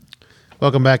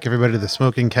Welcome back, everybody, to the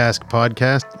Smoking Cask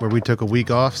podcast, where we took a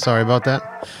week off. Sorry about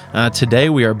that.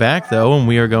 Today we are back, though, and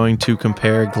we are going to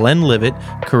compare Glenlivet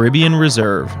Caribbean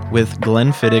Reserve with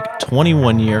Glenfiddich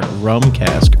 21-year Rum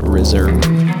Cask Reserve.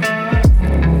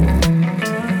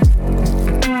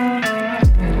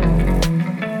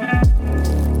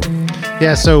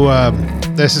 Yeah, so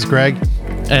this is Greg.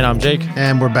 And I'm Jake.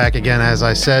 And we're back again. As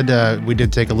I said, we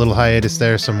did take a little hiatus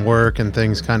there. Some work and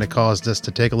things kind of caused us to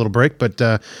take a little break.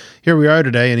 But here we are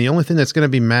today. And the only thing that's going to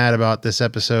be mad about this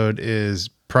episode is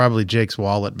probably Jake's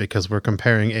wallet, because we're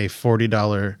comparing a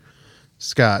 $40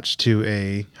 Scotch to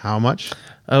a how much?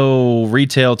 Oh,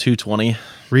 retail $2.20.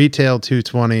 Retail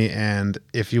 $2.20. And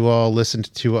if you all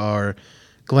listened to our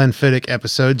Glenfiddich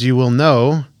episodes, you will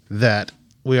know that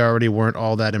we already weren't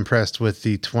all that impressed with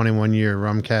the 21-year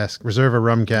Rum Cask Reserva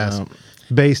Rum Cask,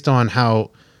 based on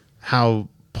how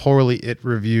poorly it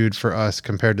reviewed for us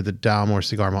compared to the Dalmore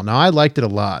cigar malt. Now, I liked it a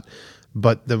lot,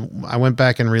 but I went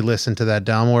back and re-listened to that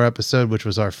Dalmore episode, which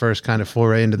was our first kind of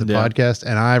foray into the podcast,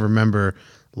 and I remember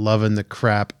loving the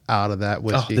crap out of that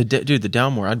whiskey. Oh, dude, the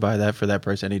Dalmore, I'd buy that for that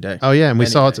price any day. Oh yeah, and we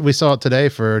saw it today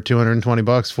for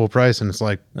 $220 full price, and it's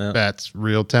like, that's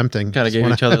real tempting. Kind of gave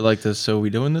each other like this, so are we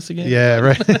doing this again? Yeah,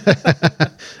 right.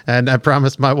 And I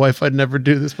promised my wife I'd never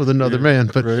do this with another man,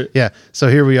 but yeah, so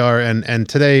here we are, and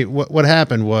today what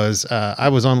happened was I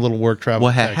was on a little work travel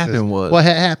to Texas. What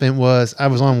happened was I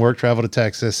was on work travel to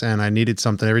Texas, and I needed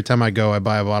something. Every time I go, I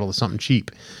buy a bottle of something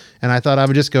cheap. And I thought I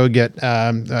would just go get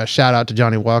a shout out to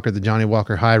Johnny Walker, the Johnny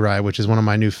Walker High Rye, which is one of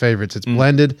my new favorites. It's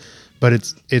blended, but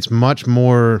it's much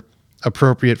more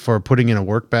appropriate for putting in a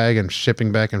work bag and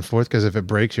shipping back and forth, because if it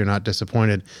breaks, you're not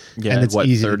disappointed. Yeah, and it's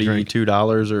easy to drink.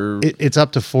 $32 or it's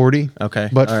up to $40. Okay,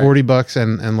 but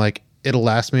 $40 and like it'll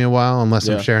last me a while unless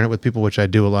I'm sharing it with people, which I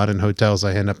do a lot in hotels.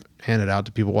 I end up handing it out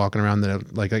to people walking around that are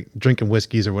like drinking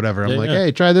whiskeys or whatever. I'm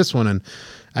hey, try this one, and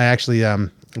I actually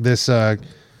this.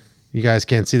 You guys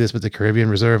can't see this, but the Caribbean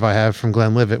Reserve I have from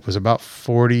Glenlivet was about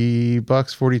 $40,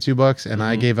 $42, and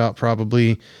I gave out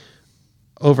probably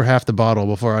over half the bottle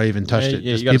before I even touched it.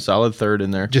 Yeah, you got a solid third in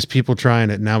there. Just people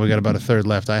trying it. Now we got about a third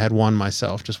left. I had one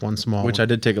myself, just one small Which one. I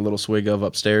did take a little swig of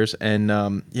upstairs.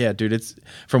 And yeah, dude, it's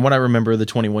from what I remember, the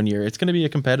 21-year, it's going to be a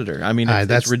competitor. I mean,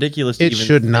 it's ridiculous to even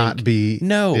should not be.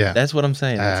 No, that's what I'm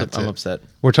saying. I'm upset.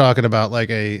 We're talking about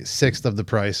like a sixth of the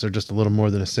price, or just a little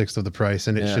more than a sixth of the price,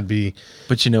 and it should be.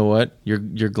 But you know what? Your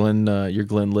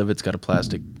Glenlivet's got a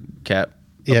plastic cap.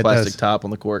 Plastic top on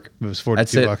the cork. It was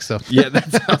 $42 though. Yeah,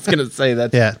 that's I was gonna say.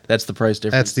 That's the price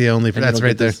difference. That's the only. That's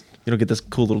right there. You don't get this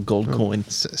cool little gold coin.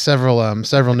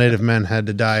 Several native men had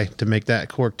to die to make that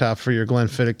cork top for your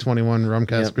Glenfiddich 21 Rum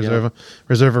Cask Reserva.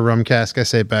 Reserva Rum Cask. I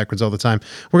say it backwards all the time.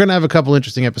 We're going to have a couple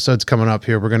interesting episodes coming up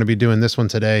here. We're going to be doing this one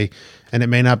today, and it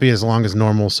may not be as long as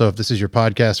normal. So if this is your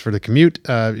podcast for the commute,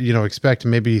 expect to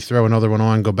maybe throw another one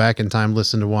on, go back in time,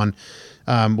 listen to one.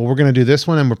 But we're going to do this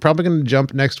one, and we're probably going to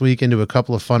jump next week into a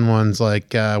couple of fun ones.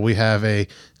 Like we have a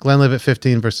Glenlivet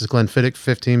 15 versus Glenfiddich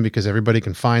 15, because everybody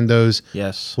can find those.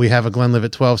 Yes. We have a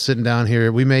Glenlivet 12 sitting down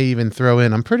here. We may even throw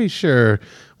in, I'm pretty sure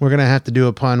we're going to have to do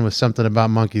a pun with something about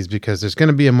monkeys, because there's going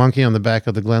to be a monkey on the back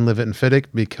of the Glenlivet and Fiddick,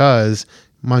 because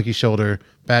Monkey Shoulder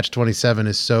Batch 27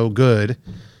 is so good.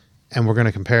 And we're going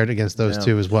to compare it against those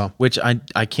two as well. Which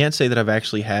I can't say that I've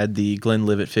actually had the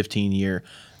Glenlivet 15-year.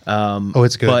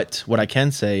 It's good. But what I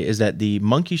can say is that the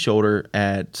Monkey Shoulder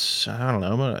at, I don't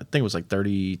know, I think it was like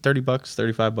 $30,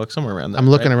 $35, somewhere around that. I'm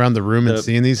looking around the room and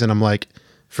seeing these, and I'm like,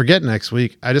 forget next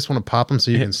week. I just want to pop them so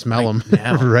you can smell them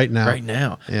right now. Right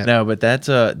now. Yeah. No, but that's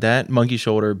that Monkey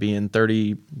Shoulder being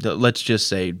 30, let's just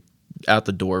say out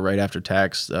the door right after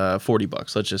tax,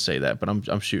 $40. Let's just say that, but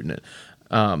I'm shooting it.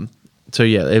 So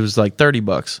yeah, it was like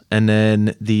 $30, and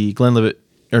then the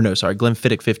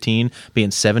Glenfiddich 15 being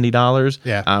 $70.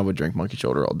 Yeah, I would drink Monkey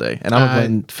Shoulder all day, and I'm a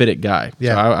Glenfiddich guy.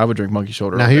 Yeah, so I would drink Monkey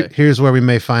Shoulder all day. Here's where we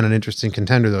may find an interesting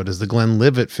contender, though. Does the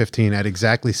Glenlivet 15 at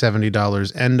exactly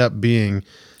 $70 end up being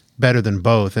better than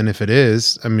both? And if it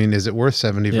is, I mean, is it worth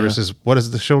 70 versus what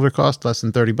does the shoulder cost? Less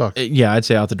than $30. Yeah, I'd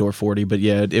say out the door 40, but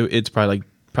yeah, it's probably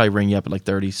ring you up at like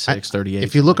 36, 38.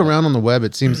 If you look around on the web,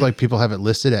 it seems like people have it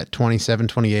listed at $27,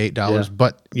 $28,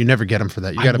 but you never get them for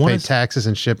that. You got to pay taxes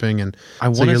and shipping, and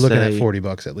so you're looking at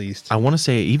 $40 at least. I want to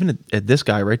say even at this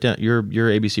guy right down your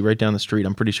ABC right down the street,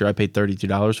 I'm pretty sure I paid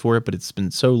 $32 for it, but it's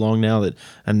been so long now that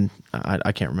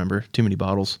I can't remember. Too many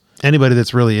bottles. Anybody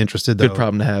that's really interested, though, good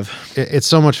problem to have. It's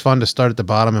so much fun to start at the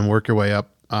bottom and work your way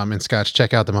up in Scotch.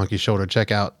 Check out the Monkey Shoulder. Check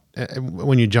out.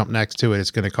 When you jump next to it,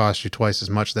 it's going to cost you twice as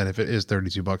much than if it is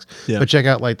 $32. Yeah. But check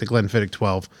out like the Glenfiddich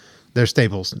 12. they're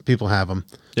staples. People have them.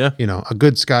 Yeah. You know, a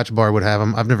good Scotch bar would have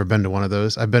them. I've never been to one of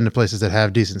those. I've been to places that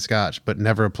have decent Scotch, but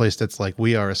never a place that's like,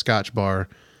 we are a Scotch bar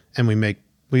and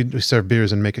we serve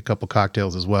beers and make a couple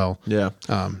cocktails as well. Yeah.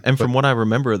 And from what I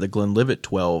remember, the Glenlivet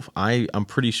 12, I'm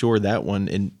pretty sure that one,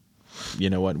 and you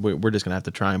know what, we're just going to have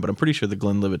to try them, but I'm pretty sure the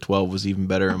Glenlivet 12 was even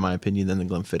better, in my opinion, than the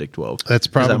Glenfiddich 12. That's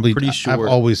probably, I'm pretty sure.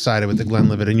 I've always sided with the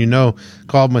Glenlivet, and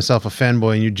called myself a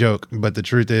fanboy and you joke, but the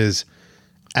truth is,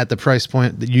 at the price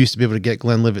point that you used to be able to get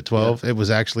Glenlivet 12, it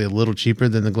was actually a little cheaper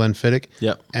than the Glenfiddich.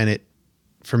 Yep. And it,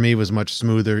 for me, was much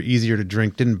smoother, easier to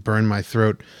drink, didn't burn my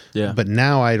throat. Yeah. But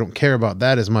now I don't care about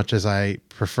that as much as I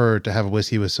prefer to have a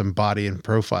whiskey with some body and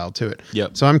profile to it.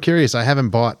 Yep. So I'm curious. I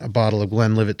haven't bought a bottle of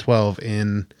Glenlivet 12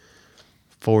 in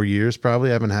 4 years,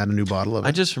 probably. I haven't had a new bottle of it.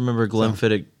 I just remember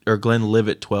Glenfiddich or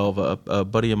Glenlivet 12. A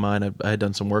buddy of mine, I had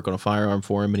done some work on a firearm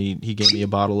for him, and he gave me a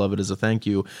bottle of it as a thank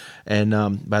you. And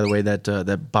by the way,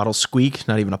 that bottle squeak,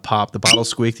 not even a pop, the bottle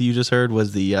squeak that you just heard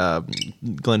was the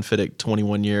Glenfiddich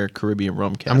 21-year Caribbean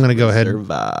Rum Cask. I'm going to go ahead.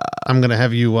 Reserva. I'm going to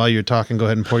have you, while you're talking, go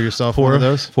ahead and pour yourself one of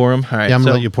those. For him? All right. Yeah, I'm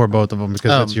going to let you pour both of them because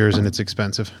that's yours and it's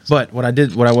expensive. But what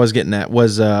I was getting at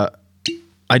was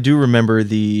I do remember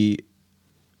the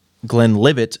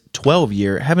Glenlivet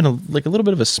 12-year having a little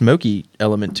bit of a smoky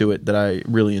element to it that I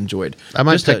really enjoyed. I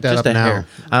might pick that up now. Hair.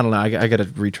 I don't know. I got to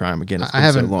retry them again. I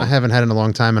haven't had it in a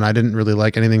long time, and I didn't really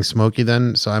like anything smoky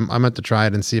then, so I'm going to try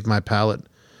it and see if my palate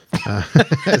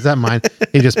is that mine.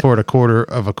 He just poured a quarter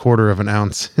of an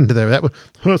ounce into there.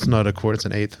 That's not a quarter. It's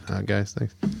an eighth, guys.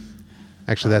 Thanks.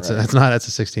 Actually, that's a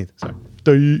 16th. Sorry.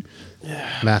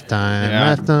 Math time.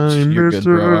 Yeah, Math time. You're good,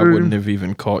 bro. I wouldn't have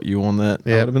even caught you on that.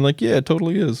 I would have been like, yeah, it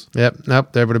totally is. Yep.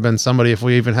 Nope. There would have been somebody, if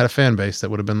we even had a fan base,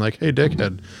 that would have been like, hey,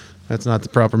 dickhead, that's not the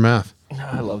proper math.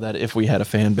 I love that. If we had a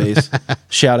fan base.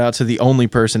 Shout out to the only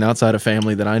person outside of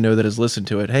family that I know that has listened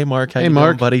to it. Hey, Mark. How you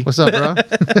doing, buddy? What's up, bro?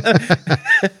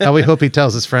 We hope he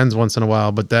tells his friends once in a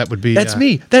while, but that would be... That's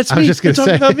me. That's me. I was just going to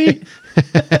say... about me.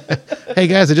 Hey,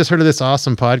 guys, I just heard of this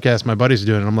awesome podcast my buddies are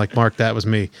doing. And I'm like, Mark, that was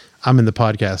me. I'm in the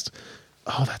podcast.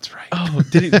 Oh, that's right. Oh,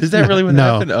 is that really what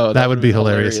happened? Oh, that would be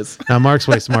hilarious. Now, Mark's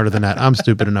way smarter than that. I'm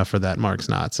stupid enough for that. Mark's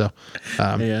not. So,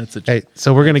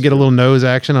 so we're going to get a little nose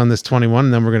action on this 21,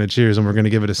 and then we're going to cheers, and we're going to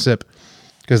give it a sip.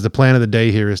 Because the plan of the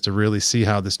day here is to really see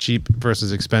how this cheap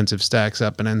versus expensive stacks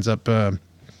up and ends up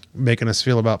making us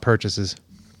feel about purchases.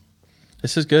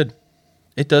 This is good.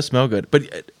 It does smell good.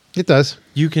 But it does.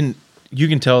 You can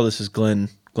tell this is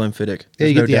Glenfiddich. Yeah,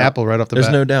 you get the apple right off the bat.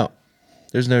 There's no doubt.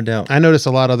 There's no doubt. I notice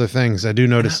a lot of other things. I do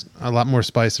notice a lot more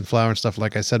spice and flour and stuff,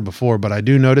 like I said before, but I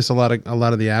do notice a lot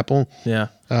of the apple. Yeah.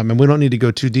 And we don't need to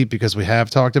go too deep because we have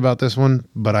talked about this one,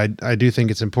 but I do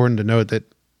think it's important to note that,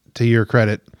 to your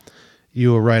credit,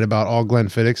 you were right about all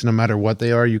Glenfiddichs. No matter what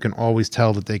they are, you can always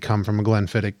tell that they come from a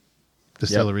Glenfiddich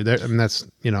distillery. Yep. I mean, that's,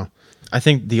 I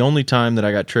think the only time that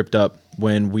I got tripped up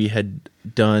when we had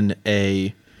done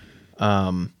a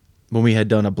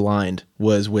blind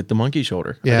was with the monkey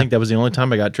shoulder. Yeah. I think that was the only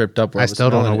time I got tripped up. I still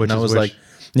don't know which is which. I was like,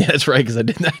 yeah, that's right, because I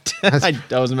did that.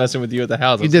 I was messing with you at the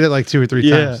house. You did it like 2 or 3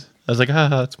 times. I was like,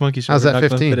 it's monkey shoulder. How's that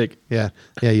 15? Yeah,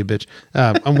 you bitch.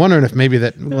 I'm wondering if maybe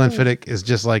that Glenfiddich is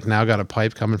just like now got a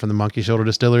pipe coming from the monkey shoulder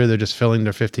distillery. They're just filling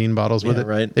their 15 bottles with it.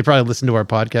 Right. They probably listen to our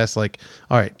podcast like,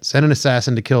 all right, send an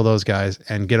assassin to kill those guys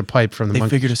and get a pipe from the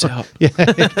monkey shoulder. They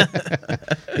figured us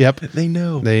out. Yep.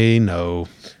 They know.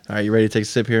 All right, you ready to take a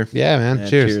sip here? Yeah, man.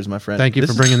 Cheers. Cheers, my friend. Thank you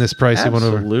for bringing this pricey one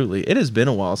over. Absolutely. It has been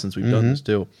a while since we've done this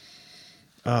too.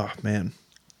 Oh, man.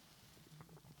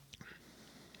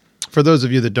 For those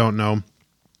of you that don't know,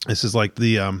 this is like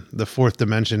the fourth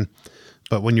dimension.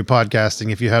 But when you're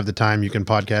podcasting, if you have the time, you can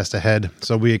podcast ahead.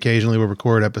 So we occasionally will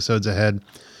record episodes ahead,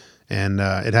 and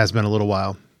it has been a little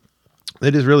while.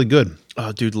 It is really good.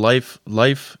 Oh, dude, life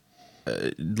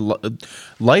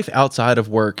outside of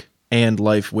work and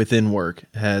life within work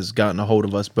has gotten a hold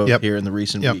of us both here in the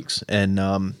recent weeks. And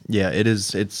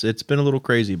it's been a little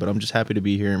crazy, but I'm just happy to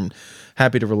be here and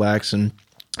happy to relax. And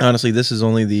honestly, this is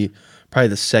only probably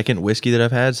the second whiskey that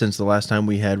I've had since the last time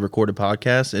we had recorded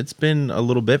podcasts. It's been a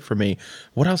little bit for me.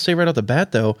 What I'll say right out the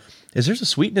bat, though, is there's a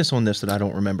sweetness on this that I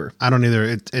don't remember. I don't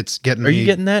either. It's getting. Are you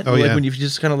getting that? Oh, yeah. When you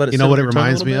just kind of let it. You know what it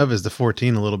reminds me of is the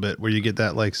 14 a little bit, where you get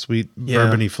that like sweet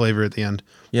bourbony flavor at the end.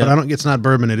 Yeah. But it's not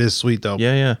bourbon. It is sweet though.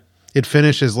 Yeah. It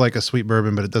finishes like a sweet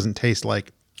bourbon, but it doesn't taste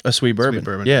like a sweet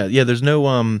bourbon. Yeah. There's no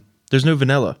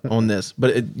vanilla on this,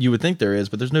 but you would think there is,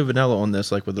 but there's no vanilla on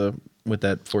this, like with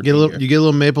that 14. You get a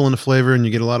little maple in the flavor, and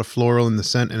you get a lot of floral in the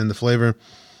scent and in the flavor.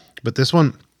 But this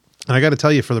one, And I got to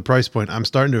tell you, for the price point, I'm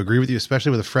starting to agree with you, especially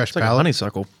with a fresh palate.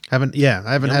 Honeysuckle. I haven't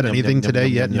had anything today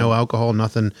yet. No alcohol,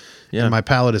 nothing. Yeah. And my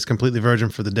palate is completely virgin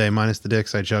for the day, minus the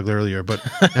dicks I chugged earlier. But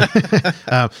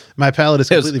my palate is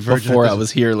completely virgin. Before I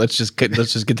was here, let's just get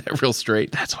that real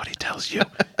straight. That's what he tells you.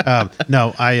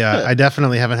 No, I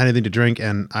definitely haven't had anything to drink,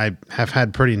 and I have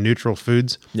had pretty neutral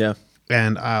foods. Yeah.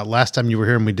 And last time you were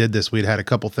here and we did this, we'd had a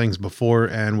couple things before,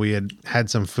 and we had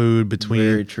some food between.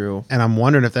 Very true. And I'm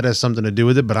wondering if that has something to do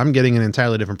with it, but I'm getting an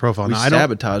entirely different profile. We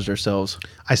sabotaged ourselves.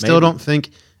 I still don't think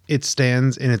it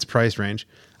stands in its price range.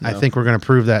 No. I think we're going to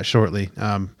prove that shortly.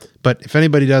 But if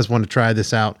anybody does want to try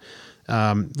this out,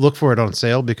 look for it on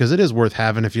sale, because it is worth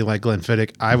having if you like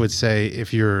Glenfiddich. I would say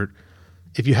if you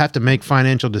have to make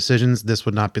financial decisions, this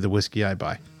would not be the whiskey I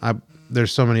buy.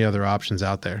 There's so many other options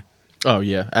out there. Oh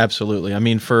yeah, absolutely. I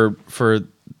mean, for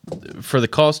the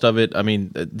cost of it, I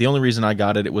mean, the only reason I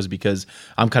got it was because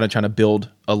I'm kind of trying to build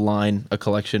a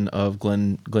collection of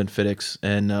Glenfiddichs,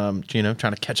 and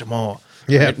trying to catch them all.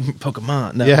 Yeah, right?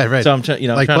 Pokemon. No. Yeah, right. So I'm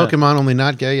like Pokemon, only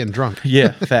not gay and drunk.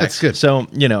 Yeah, facts. That's good. So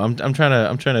I'm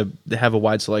trying to have a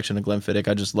wide selection of Glenfiddich.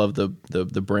 I just love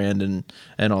the brand and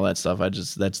all that stuff.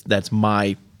 That's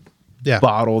my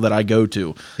bottle that I go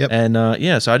to. Yep. And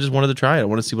so I just wanted to try it. I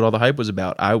want to see what all the hype was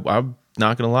about. I'm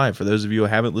not going to lie. For those of you who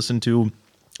haven't listened to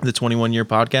the 21-year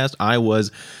podcast, I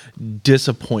was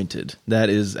disappointed. That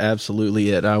is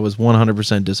absolutely it. I was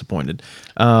 100% disappointed.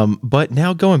 But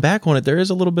now going back on it, there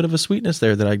is a little bit of a sweetness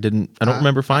there that I don't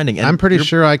remember finding. And I'm pretty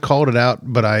sure I called it out,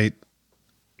 but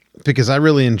because I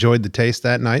really enjoyed the taste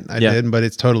that night. I did, but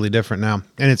it's totally different now,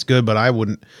 and it's good. But I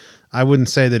wouldn't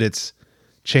say that it's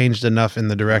changed enough in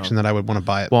the direction that I would want to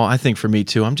buy it. Well, I think for me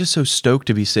too, I'm just so stoked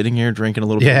to be sitting here drinking a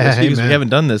little bit of whiskey, because we haven't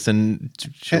done this in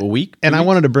a week. And I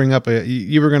wanted to bring up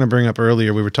you were going to bring up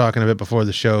earlier, we were talking a bit before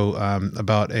the show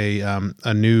about a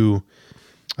new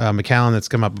Macallan that's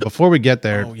come up. Before we get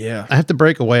there, I have to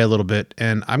break away a little bit,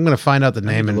 and I'm going to find out the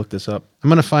name and look this up. I'm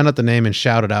going to find out the name and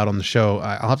shout it out on the show.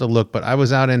 I'll have to look, but I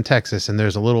was out in Texas, and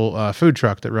there's a little food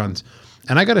truck that runs,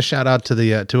 and I got to shout out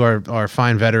to our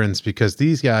fine veterans, because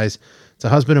these guys, it's a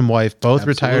husband and wife, both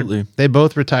retired. They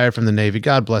both retired from the Navy.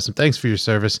 God bless them. Thanks for your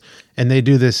service. And they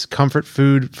do this comfort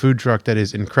food truck that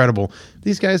is incredible.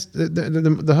 These guys,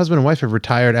 the husband and wife, have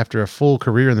retired after a full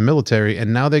career in the military,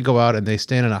 and now they go out and they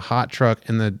stand in a hot truck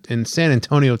in San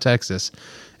Antonio, Texas,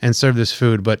 and serve this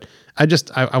food. But I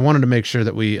wanted to make sure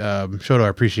that we showed our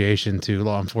appreciation to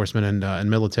law enforcement and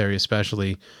military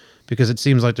especially, because it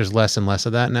seems like there's less and less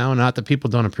of that now. Not that people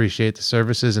don't appreciate the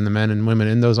services and the men and women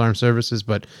in those armed services,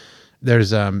 but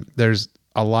there's a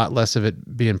lot less of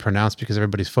it being pronounced because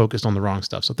everybody's focused on the wrong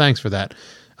stuff. So thanks for that.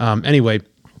 Anyway,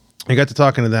 I got to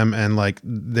talking to them, and like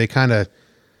they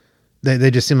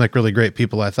just seem like really great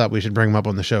people. I thought we should bring them up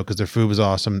on the show because their food was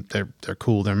awesome. They're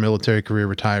cool. They're military career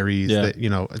retirees.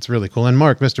 Yeah. It's really cool. And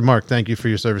Mr. Mark, thank you for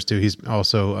your service too. He's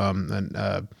also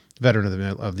a veteran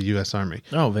of the U.S. Army.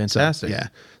 Oh, fantastic.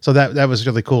 So that was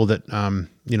really cool that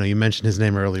you mentioned his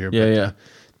name earlier. Yeah.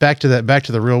 Back to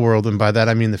the real world, and by that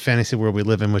I mean the fantasy world we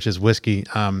live in, which is whiskey.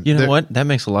 You know what? That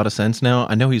makes a lot of sense now.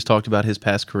 I know he's talked about his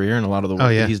past career and a lot of the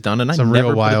work that he's done, and I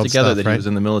never put it together that he was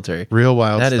in the military. Real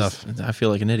wild stuff. I feel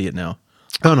like an idiot now.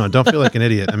 Oh no, don't feel like an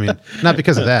idiot. I mean, not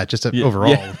because of that, just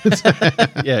overall.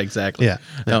 Yeah, exactly. Yeah.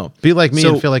 No. Be like me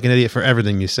and feel like an idiot for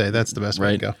everything you say. That's the best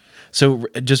way to go. So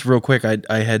just real quick,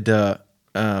 I had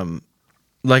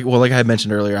like I had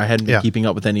mentioned earlier, I hadn't been keeping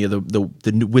up with any of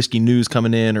the whiskey news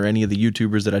coming in, or any of the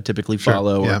YouTubers that I typically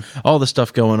follow, or all the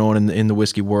stuff going on in the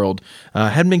whiskey world.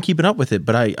 Hadn't been keeping up with it,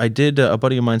 but I did. A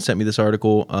buddy of mine sent me this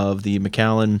article of the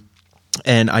Macallan,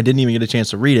 and I didn't even get a chance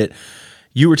to read it.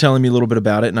 You were telling me a little bit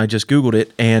about it, and I just Googled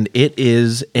it, and it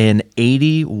is an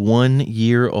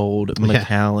 81-year-old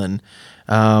Macallan.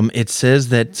 It says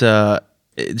that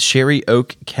sherry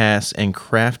oak casks and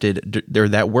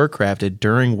were crafted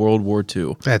during World War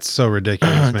II. That's so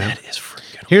ridiculous, man. That is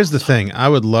freaking Here's the thing. I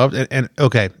would love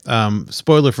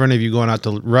spoiler for any of you going out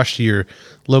to rush to your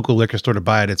local liquor store to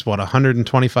buy it. It's what,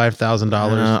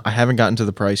 $125,000? I haven't gotten to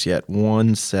the price yet.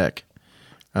 One sec.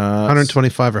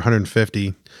 125 or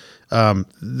 150.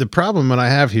 The problem that I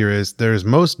have here is there's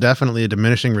most definitely a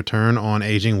diminishing return on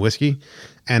aging whiskey,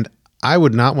 and I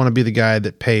would not want to be the guy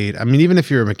that paid. I mean, even if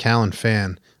you're a Macallan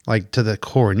fan, like to the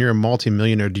core, and you're a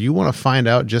multimillionaire, do you want to find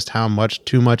out just how much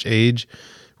too much age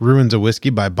ruins a whiskey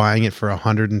by buying it for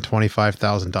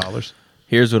 $125,000?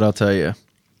 Here's what I'll tell you.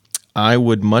 I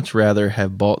would much rather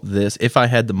have bought this if I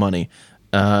had the money.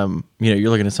 You're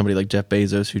looking at somebody like Jeff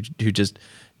Bezos who just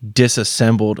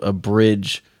disassembled a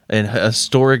bridge, a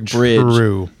historic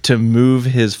bridge, to move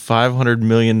his $500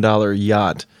 million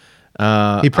yacht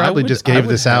He probably just gave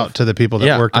this out to the people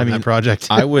that worked on that project.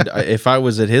 I would, if I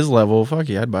was at his level, fuck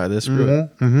yeah, I'd buy this.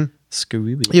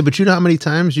 Scooby. Yeah, but you know how many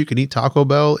times you could eat Taco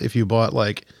Bell if you bought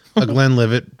like a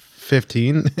Glenlivet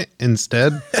 15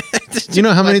 instead? You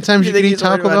know how many times you could eat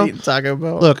Taco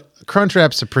Bell? Look,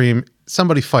 Crunchwrap Supreme.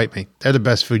 Somebody fight me. They're the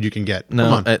best food you can get.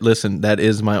 No, listen, that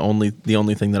is the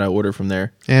only thing that I order from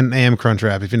there. And AM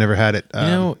Crunchwrap, if you never had it.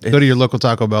 Go to your local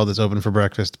Taco Bell that's open for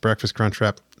breakfast. Breakfast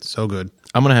Crunchwrap, so good.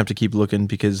 I'm going to have to keep looking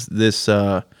because this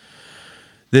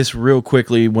real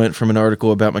quickly went from an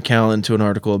article about Macallan to an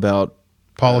article about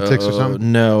politics or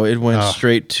something? No, it went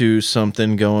straight to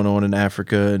something going on in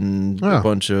Africa and a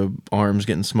bunch of arms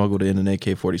getting smuggled in an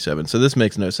AK-47. So this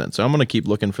makes no sense. So I'm going to keep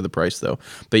looking for the price, though.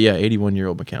 But yeah,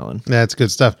 81-year-old Macallan. That's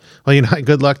good stuff. Well,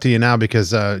 good luck to you now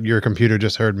because your computer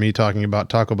just heard me talking about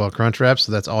Taco Bell Crunch Wraps,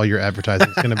 so that's all your advertising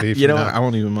is going to be. I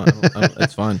won't even mind.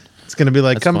 It's fine. It's going to be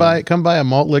like, come buy a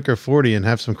malt liquor 40 and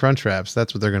have some Crunch Wraps.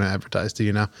 That's what they're going to advertise to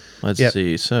you now. Let's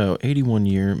see. So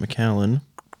 81-year Macallan.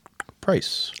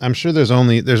 Price. I'm sure there's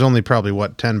only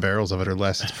probably 10 barrels of it or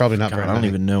less. It's probably not very many. I don't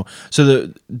even know.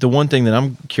 So the one thing that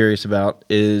I'm curious about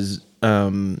is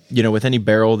with any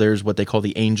barrel there's what they call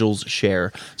the angel's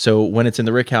share. So when it's in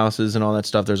the rick houses and all that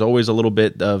stuff, there's always a little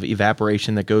bit of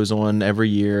evaporation that goes on every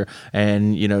year.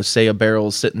 And say a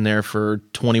barrel's sitting there for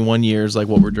 21 years like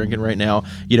what we're drinking right now,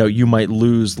 you might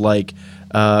lose like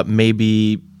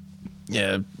maybe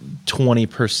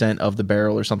 20% of the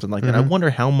barrel or something like that. I wonder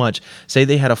how much, say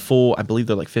they had a full, I believe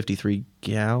they're like 53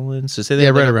 gallons. So say they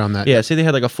had right around that. Yeah, say they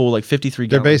had like a full like 53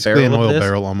 gallon barrel. They're basically an oil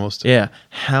barrel almost. Yeah.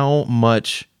 How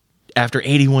much, after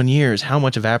 81 years, how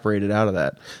much evaporated out of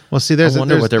that? Well, see, I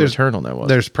wonder what their return on that was.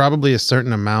 There's probably a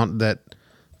certain amount that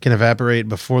can evaporate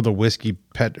before the whiskey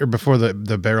or before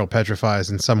the barrel petrifies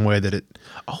in some way that it.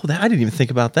 Oh, I didn't even think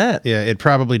about that. Yeah, it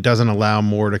probably doesn't allow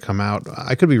more to come out.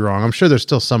 I could be wrong. I'm sure there's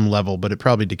still some level, but it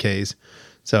probably decays.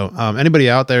 So anybody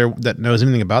out there that knows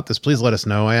anything about this, please let us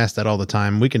know. I ask that all the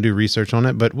time. We can do research on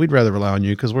it, but we'd rather rely on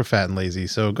you because we're fat and lazy.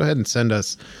 So go ahead and send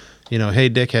us, hey,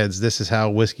 dickheads, this is how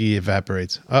whiskey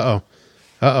evaporates.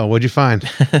 What'd you find?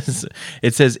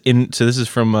 It says so this is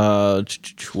from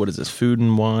what is this? Food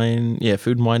and Wine. Yeah,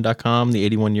 foodandwine.com, the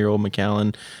 81-year-old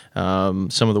Macallan,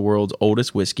 some of the world's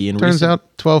oldest whiskey. Turns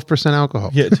out 12%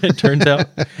 alcohol. Yeah, it turns out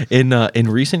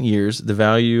in recent years, the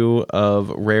value of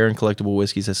rare and collectible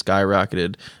whiskeys has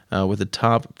skyrocketed, with the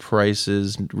top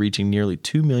prices reaching nearly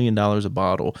 $2 million a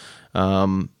bottle.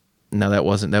 Now that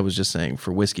was just saying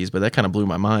for whiskeys, but that kind of blew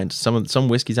my mind. Some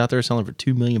whiskeys out there are selling for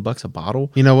 $2 million a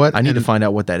bottle. You know what? I need to find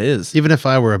out what that is. Even if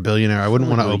I were a billionaire, I wouldn't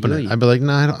want to open it. I'd be like,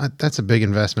 no, that's a big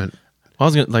investment. I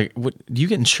was gonna do you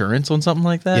get insurance on something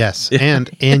like that? Yes, and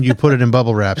you put it in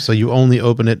bubble wrap, so you only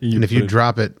open it, and if you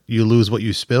drop it, you lose what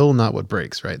you spill, not what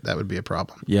breaks. Right? That would be a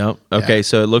problem. Yep. Okay, yeah.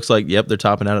 So it looks like they're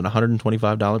topping out at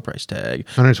 $125 price tag.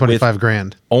 125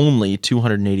 grand. Only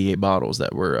 288 bottles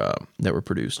that were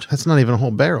produced. That's not even a whole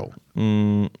barrel.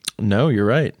 No, you're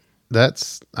right.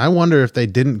 I wonder if they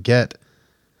didn't get.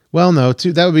 Well, no,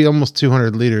 that would be almost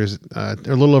 200 liters, or a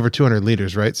little over 200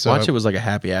 liters, right? So Watch, it was like a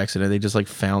happy accident. They just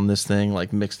found this thing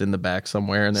mixed in the back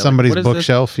somewhere, and somebody's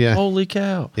bookshelf. Yeah, holy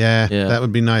cow! Yeah, that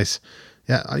would be nice.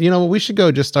 Yeah, we should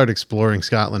go just start exploring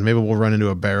Scotland. Maybe we'll run into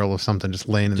a barrel of something just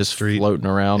laying in the street, floating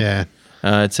around. Yeah,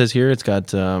 it says here it's got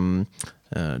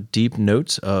deep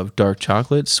notes of dark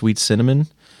chocolate, sweet cinnamon.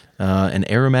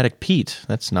 An aromatic peat.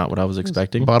 That's not what I was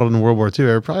expecting. Bottled in World War II.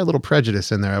 There was probably a little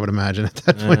prejudice in there, I would imagine, at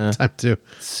that point in time, too.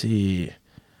 Let's see.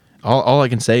 All I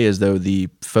can say is, though, the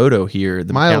photo here,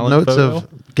 the mild notes of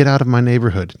 "get out of my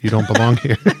neighborhood. You don't belong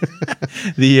here."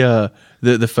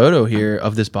 The photo here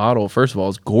of this bottle, first of all,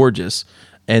 is gorgeous.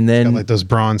 And then got those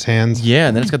bronze hands. Yeah,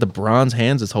 and then it's got the bronze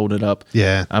hands that's holding it up.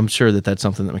 Yeah. I'm sure that's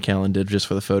something that Macallan did just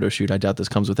for the photo shoot. I doubt this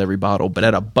comes with every bottle, but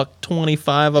at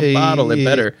 $1.25 a bottle, it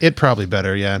better. It probably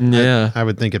better, yeah. Yeah. I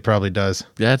would think it probably does.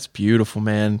 That's beautiful,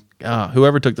 man.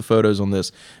 Whoever took the photos on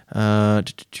this,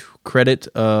 credit,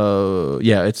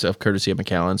 it's of courtesy of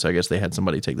Macallan, so I guess they had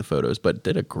somebody take the photos, but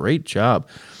did a great job.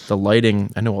 The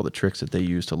lighting, I know all the tricks that they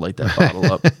use to light that bottle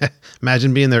up.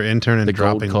 Imagine being their intern and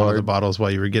dropping one of the bottles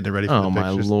while you were getting it ready for the pictures.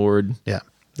 Oh, my Lord. Yeah.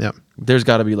 There's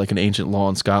got to be an ancient law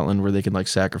in Scotland where they can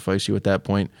sacrifice you at that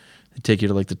point. They take you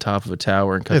to the top of a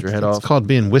tower and cut your head off. It's called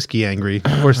being whiskey angry.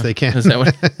 Of course they can. Is that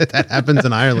what? That happens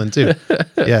in Ireland too.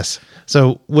 Yes.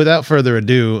 So without further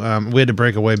ado, we had to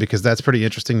break away because that's pretty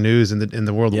interesting news in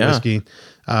the world of whiskey.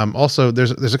 Also,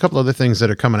 there's a couple other things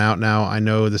that are coming out now. I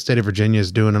know the state of Virginia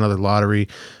is doing another lottery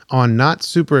on not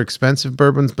super expensive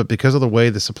bourbons, but because of the way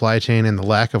the supply chain and the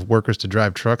lack of workers to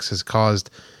drive trucks has caused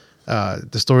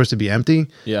the stores to be empty.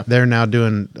 Yeah. They're now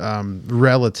doing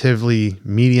relatively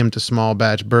medium to small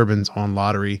batch bourbons on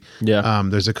lottery. Yeah.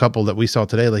 There's a couple that we saw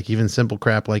today, like even simple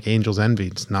crap like Angel's Envy.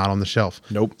 It's not on the shelf.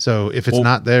 Nope. So if it's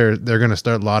not there, they're going to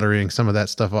start lotterying some of that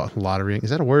stuff off. Lotterying, is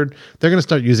that a word? They're going to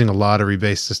start using a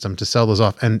lottery-based system to sell those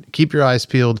off. And keep your eyes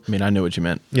peeled. I mean, I know what you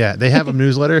meant. Yeah, they have a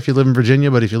newsletter if you live in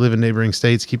Virginia, but if you live in neighboring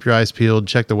states, keep your eyes peeled.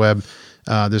 Check the web.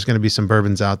 There's going to be some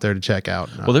bourbons out there to check out.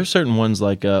 Well, there's certain ones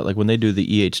like when they do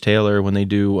the E.H. Taylor, when they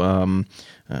do what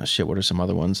are some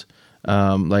other ones?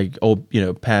 Like old,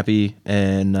 Pappy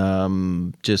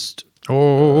and just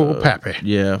Pappy.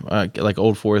 Yeah, like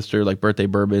Old Forester, like birthday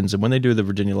bourbons, and when they do the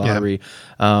Virginia Lottery,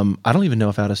 I don't even know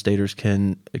if out-of-staters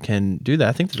can do that.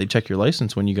 I think that they check your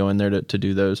license when you go in there to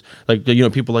do those. Like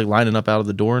people like lining up out of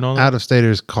the door and all that.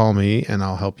 Out-of-staters, call me and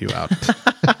I'll help you out.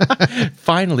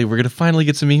 Finally, we're gonna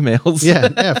get some emails.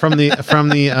 yeah, from the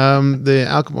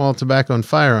alcohol, tobacco, and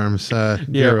firearms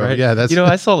bureau. Right. Yeah, that's.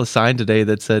 I saw a sign today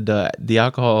that said the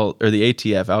alcohol or the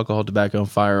ATF, alcohol, tobacco, and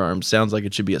firearms, sounds like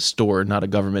it should be a store, not a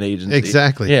government agency.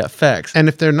 Exactly. Yeah, facts. And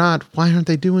if they're not, why aren't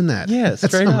they doing that? Yeah,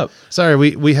 straight up. Sorry,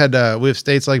 we have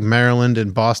states like Maryland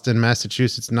and Boston,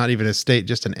 Massachusetts, not even a state,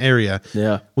 just an area.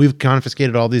 Yeah. We've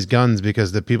confiscated all these guns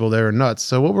because the people there are nuts.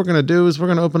 So what we're going to do is we're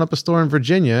going to open up a store in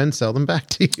Virginia and sell them back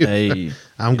to you. Hey,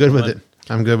 I'm good with it.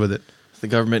 I'm good with it. The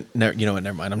government, never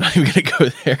mind. I'm not even going to go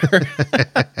there.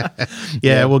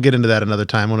 Yeah, we'll get into that another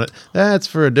time. That's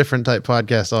for a different type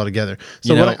podcast altogether.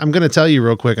 So what I'm going to tell you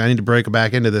real quick, I need to break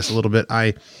back into this a little bit.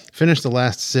 I finished the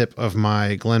last sip of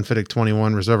my Glenfiddich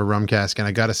 21 Reserva rum cask, and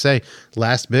I got to say,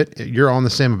 last bit, you're on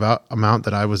the same amount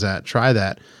that I was at. Try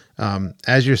that.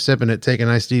 As you're sipping it, take a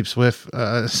nice deep sniff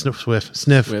of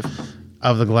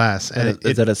the glass. And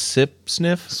is that a sip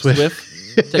sniff? Swift?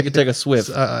 Take a swift.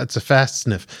 It's a fast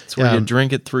sniff. It's where you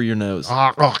drink it through your nose.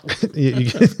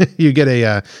 You get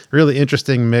a really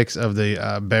interesting mix of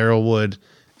the barrel wood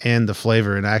and the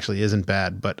flavor. It actually isn't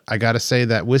bad, but I got to say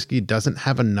that whiskey doesn't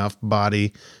have enough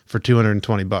body for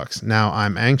 $220. Now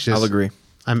I'm anxious. I'll agree.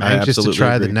 I'm anxious to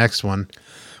try the next one.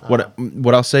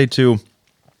 What I'll say too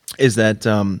is that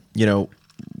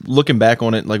looking back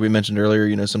on it, like we mentioned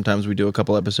earlier, sometimes we do a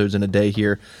couple episodes in a day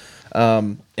here.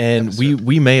 And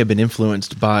we may have been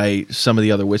influenced by some of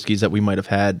the other whiskeys that we might have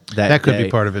had that could day. be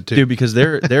part of it too, dude. Because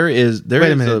there is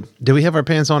Wait a minute. Do we have our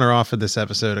pants on or off for this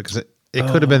episode? Because it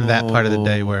could have been that part of the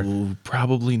day where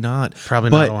probably not.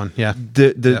 Probably not one. Yeah.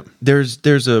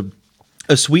 There's a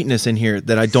sweetness in here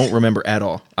that I don't remember at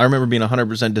all. I remember being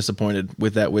 100% disappointed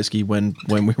with that whiskey when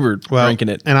we were drinking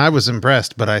it, and I was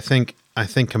impressed. But I think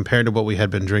compared to what we had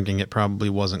been drinking, it probably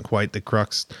wasn't quite the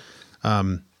crux.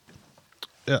 There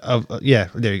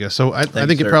you go. So I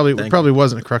think it probably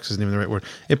wasn't. Crux isn't even the right word.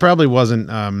 It probably wasn't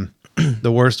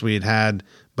the worst we had,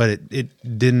 but it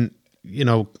didn't.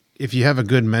 If you have a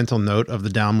good mental note of the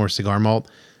Dalmore cigar malt,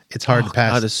 it's hard to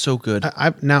pass. God, it's so good.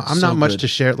 I'm not much to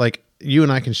share. Like you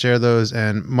and I can share those,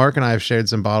 and Mark and I have shared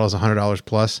some bottles, $100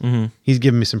 plus. Mm-hmm. He's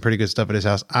given me some pretty good stuff at his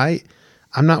house.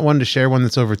 I'm not one to share one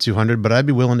that's over 200, but I'd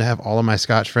be willing to have all of my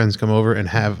Scotch friends come over and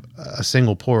have a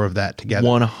single pour of that together.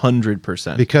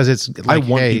 100%. Because it's like, I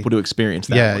want people to experience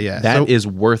that. Yeah, one. yeah. That is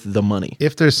worth the money.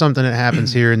 If there's something that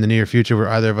happens here in the near future where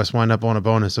either of us wind up on a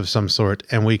bonus of some sort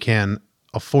and we can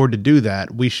afford to do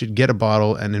that, we should get a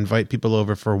bottle and invite people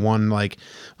over for one, like,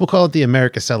 we'll call it the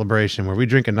America celebration, where we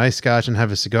drink a nice Scotch and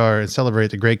have a cigar and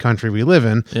celebrate the great country we live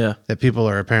in. Yeah. That people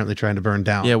are apparently trying to burn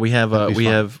down. Yeah, we have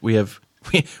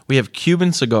we have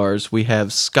Cuban cigars, we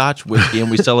have Scotch whiskey,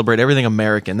 and we celebrate everything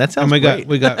American. That sounds great.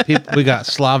 We got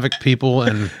Slavic people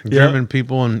and German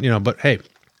people, and but hey,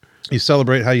 you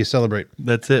celebrate how you celebrate.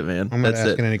 That's it, man. I'm not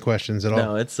asking any questions at all.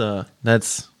 No, it's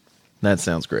that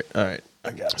sounds great. All right,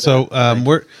 I got it. So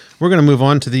we're gonna move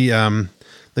on to the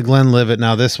Glenlivet.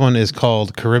 Now this one is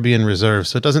called Caribbean Reserve,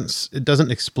 so it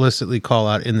doesn't explicitly call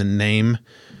out in the name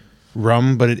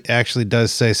rum, but it actually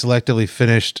does say selectively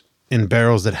finished in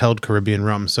barrels that held Caribbean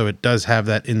rum. So it does have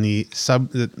that in the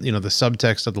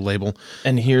subtext of the label.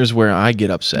 And here's where I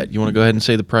get upset. You want to go ahead and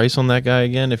say the price on that guy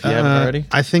again if you haven't already?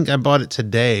 I think I bought it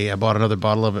today. I bought another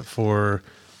bottle of it for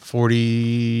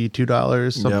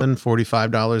 $42 something,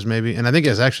 $45 maybe. And I think it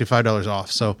was actually $5 off.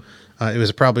 So it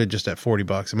was probably just at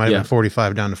 $40. It might have been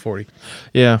 45 down to 40.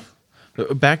 Yeah.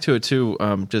 Back to it too.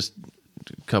 Just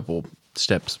a couple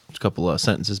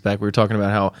sentences back. We were talking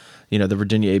about how, the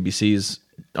Virginia ABCs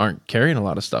aren't carrying a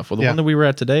lot of stuff. Well, the one that we were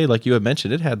at today, like you had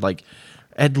mentioned, it had like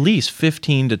at least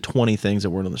 15 to 20 things that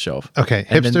weren't on the shelf. Okay,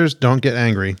 hipsters, don't get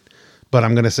angry, but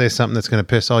I'm going to say something that's going to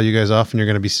piss all you guys off, and you're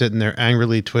going to be sitting there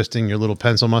angrily twisting your little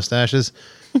pencil mustaches.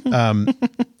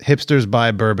 Hipsters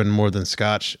buy bourbon more than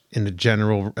Scotch as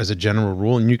a general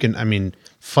rule, and you can,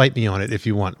 fight me on it if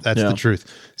you want. That's the truth.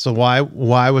 So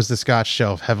why was the Scotch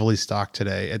shelf heavily stocked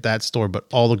today at that store, but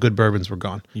all the good bourbons were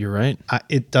gone? You're right.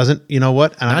 It doesn't, you know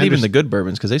what? And not even the good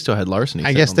bourbons, because they still had larceny.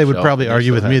 I guess they would probably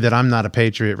argue with me that I'm not a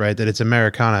patriot, right? That it's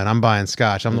Americana and I'm buying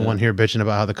Scotch. I'm the one here bitching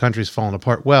about how the country's falling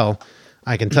apart. Well,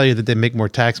 I can tell you that they make more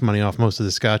tax money off most of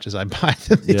the Scotches I buy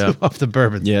than they do off the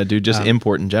bourbons. Yeah, dude, just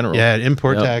import in general. Yeah,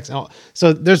 import tax.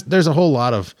 So there's a whole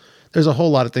lot of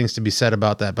things to be said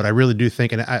about that. But I really do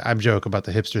think, and I joke about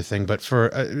the hipster thing, but for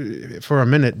a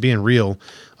minute, being real,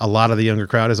 a lot of the younger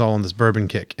crowd is all on this bourbon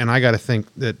kick, and I got to think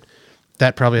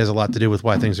that probably has a lot to do with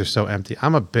why things are so empty.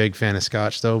 I'm a big fan of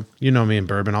Scotch, though. You know me and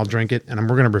bourbon. I'll drink it, and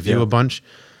we're going to review a bunch.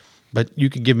 But you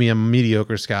could give me a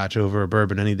mediocre Scotch over a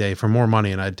bourbon any day for more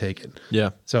money, and I'd take it. Yeah.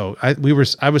 So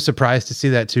I was surprised to see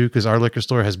that too, because our liquor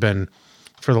store has been,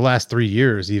 for the last 3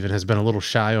 years, even has been a little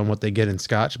shy on what they get in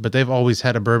Scotch. But they've always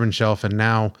had a bourbon shelf, and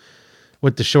now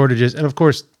with the shortages, and of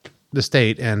course the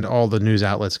state and all the news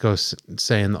outlets go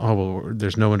saying, "Oh, well,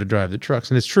 there's no one to drive the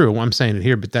trucks," and it's true. I'm saying it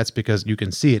here, but that's because you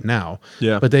can see it now.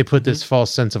 Yeah. But they put this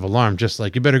false sense of alarm, just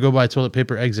like you better go buy toilet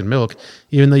paper, eggs, and milk,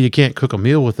 even though you can't cook a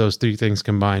meal with those three things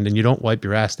combined, and you don't wipe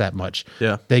your ass that much.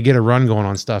 Yeah. They get a run going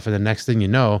on stuff, and the next thing you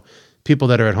know, people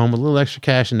that are at home with a little extra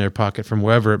cash in their pocket from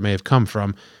wherever it may have come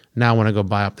from now want to go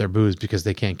buy up their booze because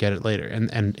they can't get it later,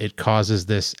 and it causes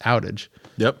this outage.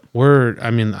 Yep.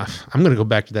 I'm going to go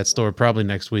back to that store probably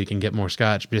next week and get more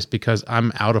Scotch just because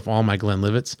I'm out of all my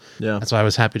Glenlivets. Yeah. That's why I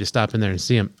was happy to stop in there and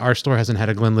see them. Our store hasn't had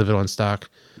a Glenlivet on stock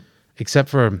except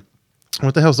for,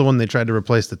 what the hell's the one they tried to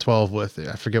replace the 12 with?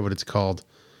 I forget what it's called.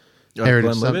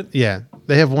 Glenlivet? Yeah.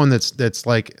 They have one that's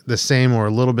like the same or a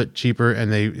little bit cheaper,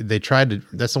 and they tried to,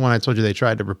 that's the one I told you they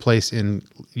tried to replace in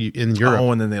Europe.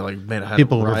 Oh, and then they made a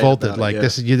people revolted like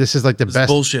this is like the best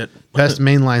bullshit. Best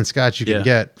mainline Scotch you can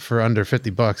get for under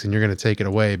 $50, and you're going to take it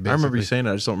away, basically. I remember you saying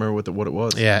that. I just don't remember what it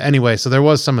was. Yeah, anyway, so there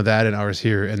was some of that in ours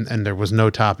here, and there was no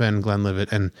top end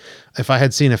Glenlivet, and if I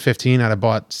had seen a 15, I'd have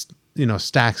bought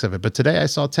stacks of it, but today I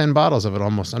saw 10 bottles of it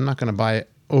almost. I'm not going to buy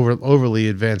overly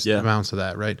advanced amounts of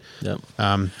that, right? Yep.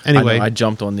 Anyway, I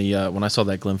jumped on the when I saw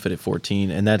that Glenfiddich 14,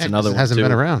 and that's another one. It hasn't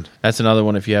been around. That's another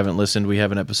one. If you haven't listened, we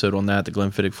have an episode on that. The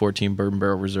Glenfiddich 14 Bourbon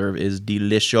Barrel Reserve is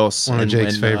delicious. One of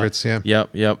Jake's favorites. Yeah.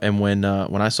 Yep. And when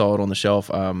I saw it on the shelf,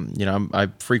 I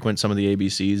frequent some of the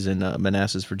ABCs in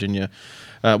Manassas, Virginia.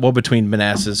 Between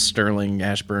Manassas, Sterling,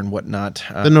 Ashburn, whatnot.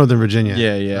 The Northern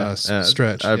Virginia.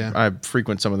 Stretch. I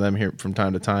frequent some of them here from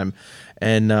time to time,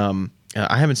 and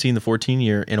I haven't seen the 14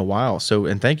 year in a while.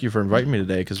 And thank you for inviting me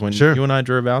today, because when you and I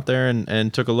drove out there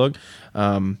and took a look,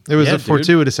 it was a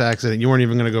fortuitous accident. You weren't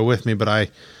even going to go with me, but I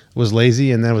was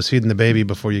lazy and then was feeding the baby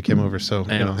before you came over. So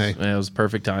hey, it was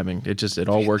perfect timing. It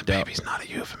all worked out. Baby's not a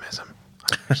euphemism.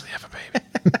 I actually have a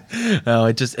baby. No,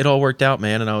 it all worked out,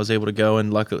 man, and I was able to go,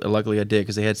 and luckily I did,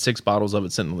 because they had 6 bottles of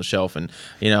it sitting on the shelf, and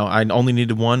I only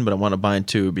needed one, but I wanted to buy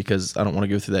 2 because I don't want to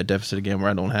go through that deficit again where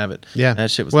I don't have it. Yeah,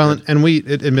 that shit was good. And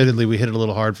admittedly we hit it a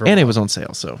little hard and it was on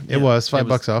sale, so it was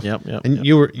 $5 off. Yep. And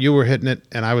you were hitting it,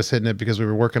 and I was hitting it because we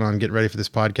were working on getting ready for this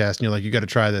podcast, and you're like, you got to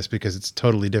try this because it's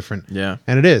totally different. Yeah,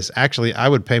 and it is actually. I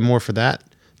would pay more for that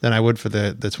than I would for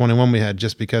the 21 we had,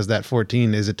 just because that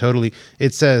 14 is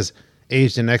it says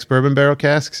aged in ex-bourbon barrel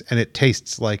casks, and it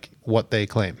tastes like what they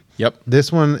claim. Yep. This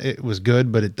one, it was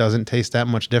good, but it doesn't taste that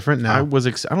much different. Now, I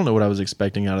don't know what I was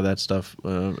expecting out of that stuff,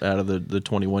 out of the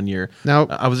 21 year. Now,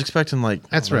 I was expecting like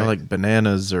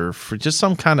bananas or just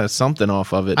some kind of something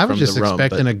off of it. I was just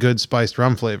expecting a good spiced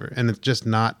rum flavor, and it's just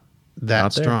not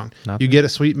that strong. You get a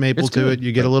sweet maple to it.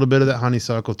 You get a little bit of that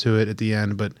honeysuckle to it at the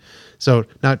end. But so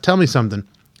now tell me something,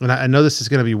 and I know this is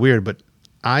going to be weird, but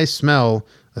I smell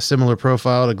a similar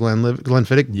profile to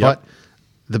Glenfiddich, but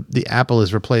the apple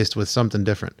is replaced with something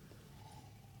different.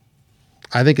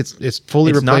 I think it's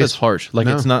fully replaced. It's not as harsh.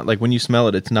 It's not like when you smell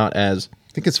it, it's not as.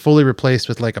 I think it's fully replaced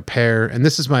with like a pear. And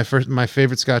this is my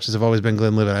favorite scotches have always been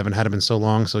Glenlivet. I haven't had them in so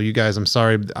long. So you guys, I'm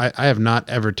sorry. I have not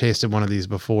ever tasted one of these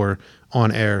before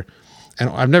on air. And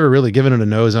I've never really given it a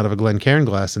nose out of a Glencairn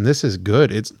glass. And this is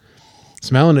good. It's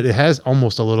smelling it. It has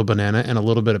almost a little banana and a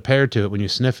little bit of pear to it when you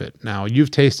sniff it. Now you've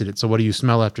tasted it. So what do you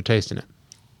smell after tasting it?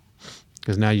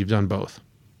 Because now you've done both.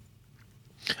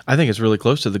 I think it's really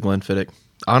close to the Glenfiddich.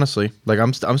 Honestly,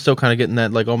 I'm still kind of getting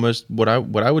that, like, almost what I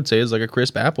would say is like a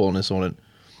crisp appleness on it.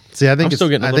 See, I think it's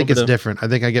different. I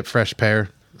think I get fresh pear.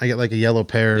 I get like a yellow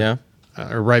pear,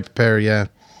 or ripe pear,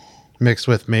 mixed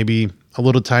with maybe a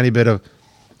little tiny bit of,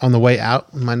 on the way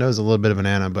out, my nose a little bit of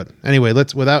banana. But anyway,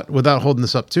 let's without holding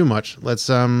this up too much. Let's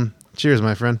cheers,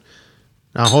 my friend.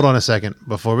 Now, hold on a second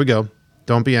before we go.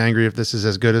 Don't be angry if this is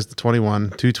as good as the 21.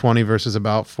 220 versus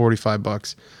about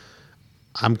 $45.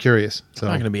 I'm curious. So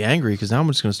I'm not going to be angry because now I'm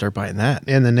just going to start buying that.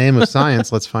 In the name of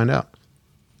science, let's find out.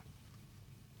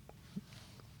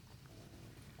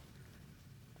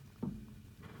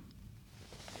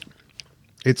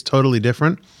 It's totally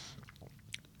different,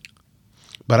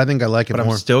 but I think I like it more.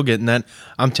 I'm still getting that.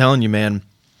 I'm telling you, man.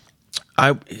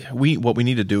 What we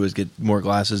need to do is get more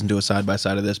glasses and do a side by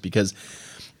side of this because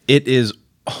it is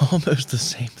almost the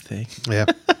same thing. Yeah,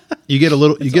 you get a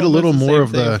little. You get a little more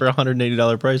of the for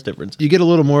 $180 price difference. You get a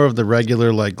little more of the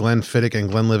regular like Glenfiddich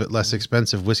and Glenlivet less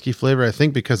expensive whiskey flavor. I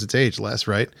think because it's aged less,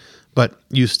 right? But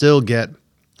you still get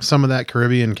some of that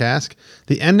Caribbean cask.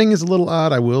 The ending is a little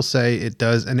odd, I will say. It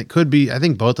does, and it could be. I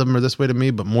think both of them are this way to me,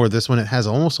 but more this one. It has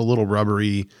almost a little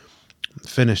rubbery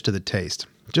finish to the taste,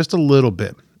 just a little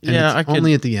bit. And it's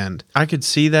only at the end. I could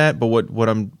see that, but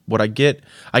what I get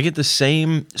the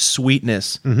same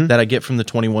sweetness that I get from the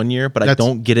 21 year, but I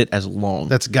don't get it as long.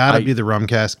 That's got to be the rum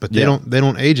cask, but they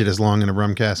don't age it as long in a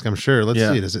rum cask, I'm sure. Let's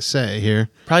see. Does it say here?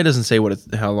 Probably doesn't say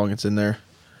how long it's in there.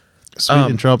 Sweet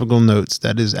and tropical notes.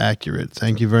 That is accurate.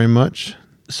 Thank you very much.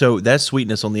 So that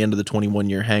sweetness on the end of the 21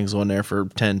 year hangs on there for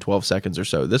 10, 12 seconds or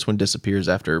so. This one disappears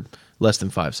after less than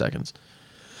 5 seconds.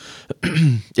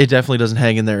 It definitely doesn't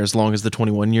hang in there as long as the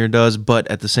 21 year does, but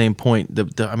at the same point, the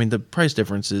price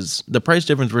difference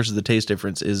versus the taste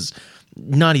difference is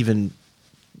not even.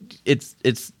 It's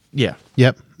yeah.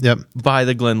 Yep. Buy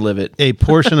the Glenlivet. A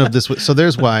portion of this. So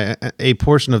there's why a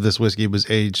portion of this whiskey was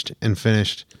aged and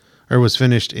finished, or was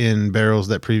finished in barrels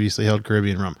that previously held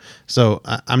Caribbean rum. So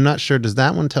I'm not sure. Does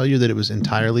that one tell you that it was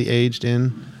entirely aged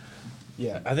in?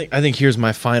 Yeah, I think here's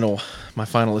my final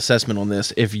assessment on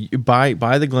this. If you buy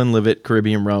the Glenlivet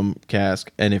Caribbean rum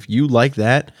cask, and if you like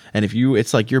that, and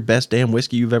it's like your best damn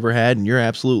whiskey you've ever had, and you're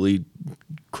absolutely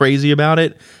crazy about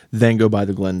it, then go buy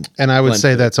the Glen. And I would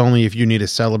say that's only if you need a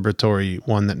celebratory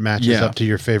one that matches up to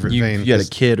your favorite vein. You had a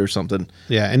kid or something.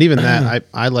 Yeah, and even that,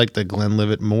 I like the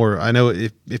Glenlivet more. I know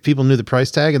if people knew the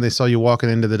price tag and they saw you walking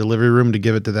into the delivery room to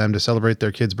give it to them to celebrate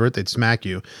their kid's birth, they'd smack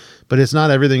you. But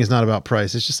everything is not about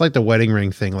price. It's just like the wedding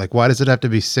ring thing. Like, why does it have to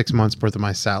be 6 months worth of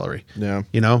my salary? Yeah.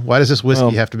 Why does this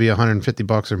whiskey have to be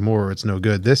 $150 or more or it's no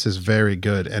good? This is very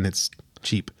good and it's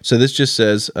cheap. So this just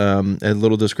says a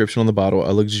little description on the bottle: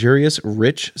 a luxurious,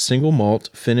 rich single malt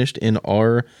finished in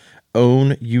our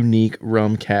own unique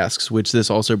rum casks. Which this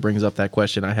also brings up that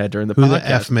question I had during the podcast. Who the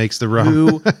F makes the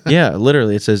rum? Yeah,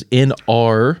 literally, it says in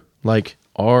our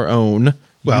own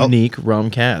unique rum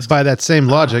casks. By that same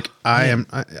logic,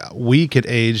 we could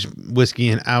age whiskey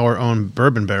in our own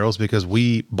bourbon barrels because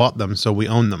we bought them, so we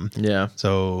own them. Yeah.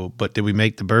 So, but did we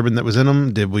make the bourbon that was in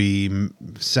them? Did we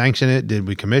sanction it? Did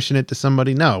we commission it to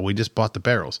somebody? No, we just bought the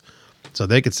barrels. So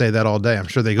they could say that all day. I'm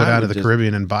sure they go down to the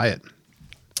Caribbean and buy it.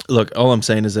 Look, all I'm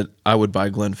saying is that I would buy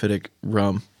Glenfiddich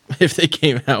rum if they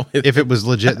came out with if it was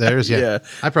legit theirs. Yeah,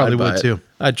 I probably would too.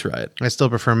 I'd try it. I still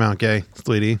prefer Mount Gay,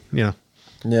 sweetie. Yeah.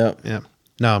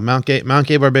 No, Mount Gay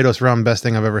Barbados rum, best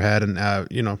thing I've ever had. And,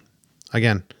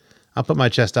 again, I'll put my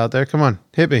chest out there. Come on,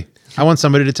 hit me. I want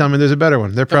somebody to tell me there's a better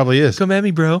one. There probably is. Come at me,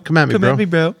 bro. Come at me,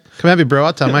 bro. Come at me, bro.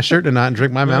 I'll tie my shirt tonight and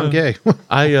drink my Mount Gay.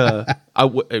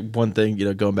 One thing,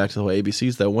 going back to the whole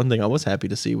ABCs, though, one thing I was happy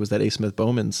to see was that A. Smith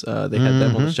Bowman's, they had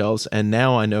them on the shelves. And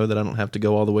now I know that I don't have to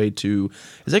go all the way to,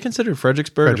 is that considered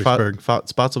Fredericksburg?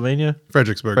 Spotsylvania?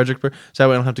 Fredericksburg.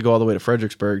 So I don't have to go all the way to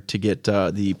Fredericksburg to get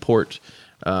the port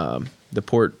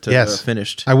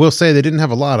finished. I will say they didn't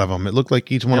have a lot of them. It looked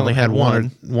like each one only had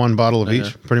one bottle of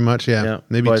each, pretty much. Yeah.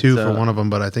 Maybe two for one of them,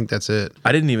 but I think that's it.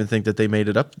 I didn't even think that they made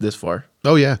it up this far.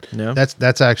 Oh yeah.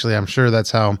 That's actually, I'm sure that's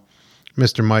how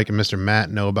Mr. Mike and Mr.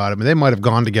 Matt know about it. I mean, they might have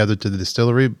gone together to the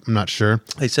distillery. I'm not sure.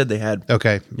 They said they had.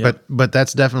 Okay. Yep. But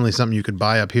that's definitely something you could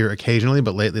buy up here occasionally,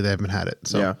 but lately they haven't had it.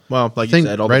 So yeah. Well, like you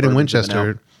said, all right in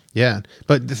Winchester. Yeah,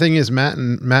 but the thing is, Matt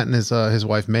and his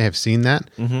wife may have seen that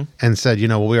and said, we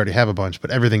already have a bunch,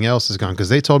 but everything else is gone. Because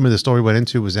they told me the store we went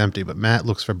into was empty, but Matt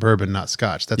looks for bourbon, not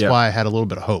Scotch. That's why I had a little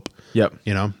bit of hope. Yep.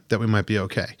 That we might be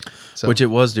okay. So. Which it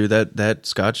was, dude. That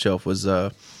Scotch shelf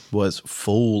was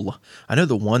full. I know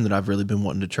the one that I've really been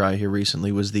wanting to try here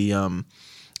recently was the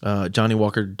Johnny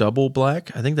Walker Double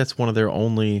Black. I think that's one of their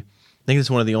only. I think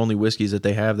it's one of the only whiskeys that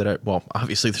they have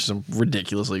obviously there's some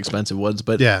ridiculously expensive ones,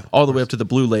 but all the way up to the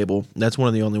Blue Label, that's one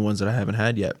of the only ones that I haven't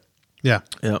had yet. Yeah.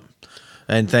 Yeah.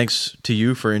 And thanks to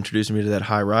you for introducing me to that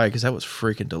high rye, because that was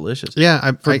freaking delicious.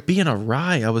 Yeah. For being a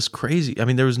rye, I was crazy. I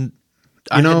mean,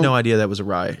 I had no idea that was a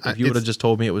rye. If you would have just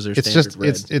told me it was their standard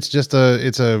red. It's just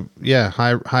a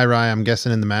high rye, I'm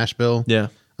guessing, in the mash bill. Yeah.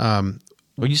 Well,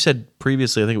 you said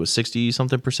previously, I think it was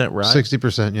 60-something% rye.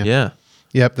 60%, yeah. Yeah.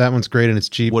 Yep, that one's great and it's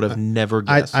cheap. Would have never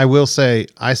guessed. I will say,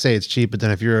 I say it's cheap, but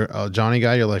then if you're a Johnny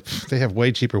guy, you're like, they have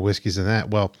way cheaper whiskeys than that.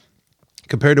 Well,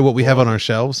 compared to what we have on our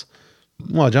shelves,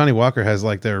 well, Johnny Walker has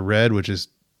like their red, which is,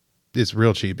 it's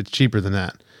real cheap. It's cheaper than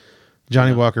that.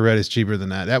 Johnny Walker Red is cheaper than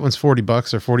that. That one's $40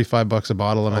 or $45 a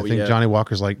bottle, and I think Johnny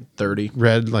Walker's like 30.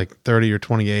 Red, like 30 or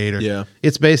 28. Or,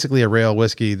 it's basically a rail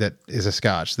whiskey that is a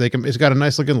Scotch. It's got a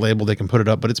nice looking label. They can put it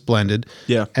up, but it's blended.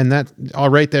 Yeah, and that all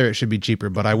right there, it should be cheaper.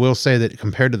 But I will say that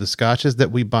compared to the Scotches that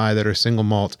we buy that are single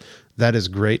malt, that is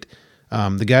great.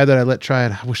 The guy that I let try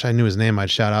it, I wish I knew his name.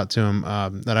 I'd shout out to him.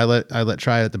 That I let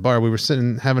try it at the bar. We were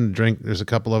sitting having a drink. There's a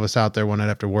couple of us out there one night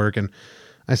after work, and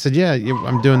I said, yeah,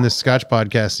 I'm doing this Scotch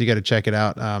podcast, so you got to check it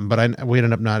out. But we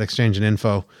ended up not exchanging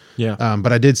info. Yeah.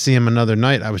 But I did see him another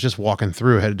night. I was just walking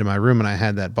through, headed to my room, and I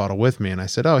had that bottle with me. And I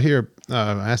said, oh, here.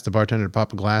 I asked the bartender to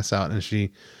pop a glass out, and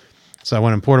so I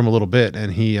went and poured him a little bit,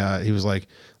 and he was like,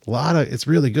 it's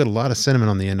really good, a lot of cinnamon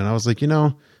on the end. And I was like,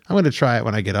 I'm going to try it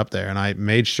when I get up there. And I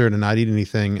made sure to not eat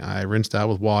anything. I rinsed out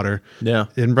with water. Yeah.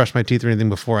 Didn't brush my teeth or anything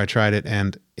before I tried it.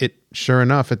 And it, sure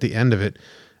enough, at the end of it,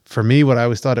 for me, what I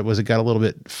always thought it got a little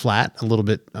bit flat, a little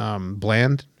bit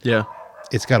bland. Yeah.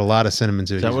 It's got a lot of cinnamon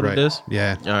to it. Is that what it is?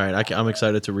 Yeah. All right. I'm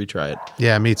excited to retry it.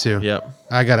 Yeah, me too. Yep.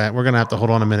 We're going to have to hold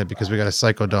on a minute because we got a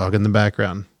psycho dog in the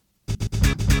background.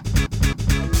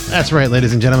 That's right,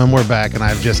 ladies and gentlemen, we're back, and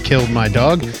I've just killed my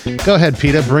dog. Go ahead,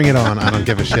 PETA, bring it on. I don't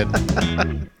give a shit.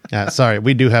 Sorry,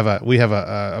 we have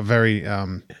a very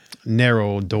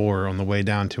narrow door on the way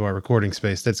down to our recording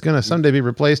space that's going to someday be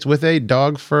replaced with a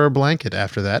dog fur blanket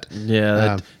after that. Yeah,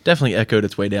 that definitely echoed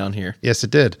its way down here. Yes, it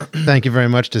did. Thank you very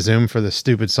much to Zoom for the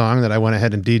stupid song that I went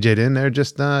ahead and DJ'd in there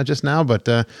just now. But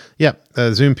Zoom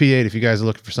P8, if you guys are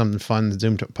looking for something fun,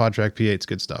 Zoom PodTrack P8 is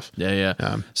good stuff.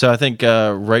 Yeah. So I think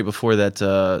right before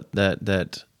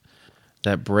that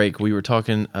break, we were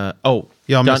talking.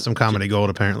 Y'all missed some comedy gold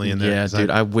apparently in there. Yeah, dude.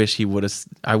 I wish I would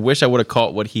have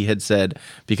caught what he had said,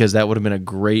 because that would have been a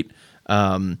great.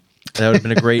 That would have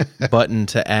been a great button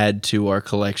to add to our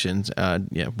collections.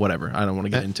 Whatever. I don't want to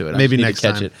get into it. Maybe next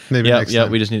time.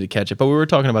 We just need to catch it. But we were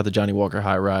talking about the Johnny Walker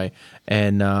High Rye,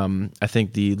 and I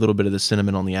think the little bit of the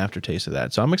cinnamon on the aftertaste of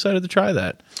that. So I'm excited to try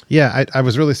that. Yeah, I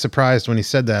was really surprised when he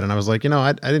said that, and I was like,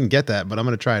 I didn't get that, but I'm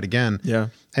going to try it again. Yeah.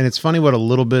 And it's funny what a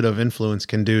little bit of influence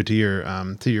can do to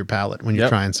your palate when you're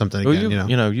trying something again.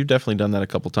 You've definitely done that a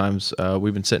couple times.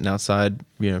 We've been sitting outside,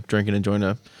 drinking, enjoying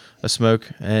a smoke,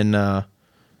 and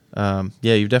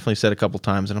you've definitely said a couple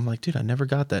times, and I'm like, dude, I never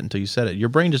got that until you said it. Your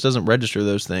brain just doesn't register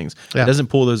those things. Yeah. It doesn't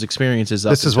pull those experiences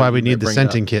up. This is why we need the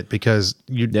scenting kit, because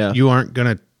you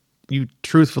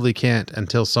truthfully can't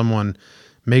until someone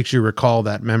makes you recall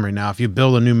that memory. Now, if you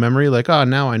build a new memory, like, oh,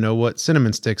 now I know what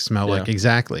cinnamon sticks smell like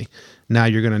exactly. Now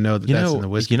you're going to know that's in the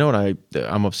whiskey. You know what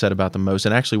I'm upset about the most,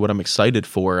 and actually what I'm excited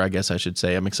for, I guess I should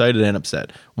say. I'm excited and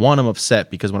upset. One, I'm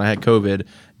upset because when I had COVID,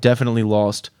 definitely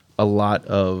lost a lot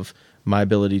of my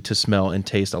ability to smell and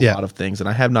taste a lot of things, and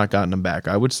I have not gotten them back.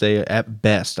 I would say at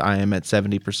best I am at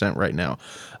 70% right now.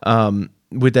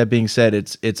 With that being said,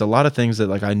 it's a lot of things that,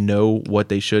 like, I know what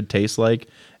they should taste like,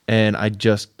 and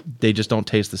they just don't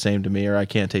taste the same to me, or I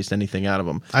can't taste anything out of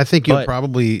them. I think you'll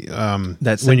probably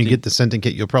when you get the scenting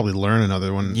kit, you'll probably learn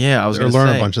another one. Yeah, I was going to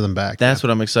learn a bunch of them back. That's what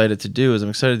I'm excited to do. I'm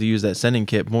excited to use that scenting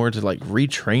kit more to like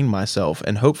retrain myself,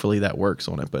 and hopefully that works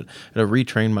on it. But it'll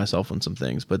retrain myself on some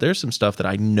things. But there's some stuff that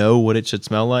I know what it should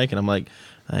smell like, and I'm like,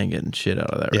 I ain't getting shit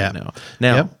out of that right now.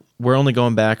 Now we're only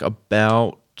going back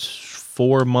about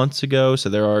 4 months ago, so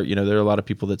there are a lot of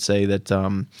people that say that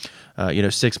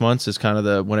 6 months is kind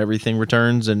of when everything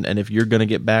returns, and if you're going to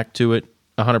get back to it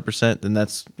 100%, then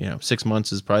that's 6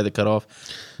 months is probably the cutoff.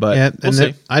 But we'll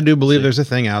see. I do believe there's a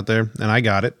thing out there, and I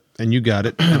got it, and you got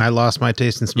it, and I lost my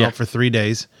taste and smell for 3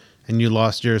 days, and you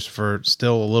lost yours for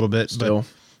still a little bit. But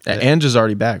Ange is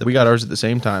already back. We got ours at the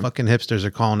same time. Fucking hipsters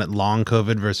are calling it long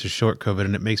COVID versus short COVID,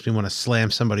 and it makes me want to slam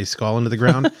somebody's skull into the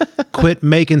ground. Quit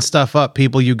making stuff up,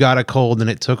 people. You got a cold, and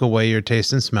it took away your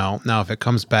taste and smell. Now, if it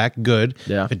comes back, good.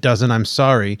 Yeah. If it doesn't, I'm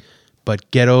sorry,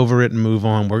 but get over it and move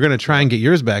on. We're going to try and get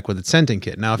yours back with a scenting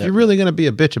kit. Now, if you're really going to be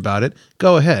a bitch about it,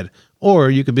 go ahead.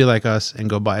 Or you could be like us and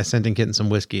go buy a scenting kit and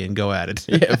some whiskey and go at it.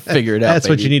 Yeah, figure it out. That's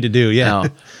what you need to do. Yeah, no.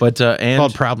 But it's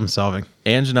called problem solving.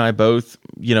 Ange and I both,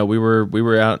 we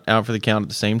were out for the count at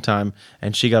the same time,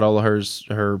 and she got all of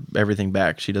her everything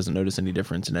back. She doesn't notice any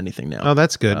difference in anything now. Oh,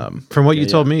 that's good. From what you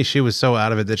told me, she was so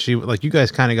out of it that she, like, you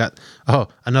guys kind of got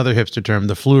another hipster term,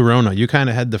 the flu-rona. You kind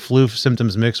of had the flu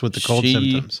symptoms mixed with the cold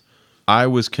symptoms. I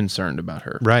was concerned about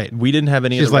her. Right. We didn't have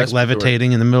any She's like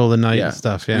levitating in the middle of the night and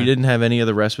stuff. Yeah. We didn't have any of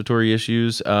the respiratory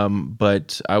issues,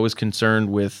 but I was concerned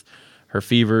with her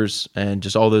fevers, and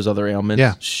just all those other ailments.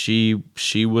 Yeah.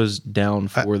 She was down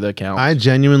for the count. I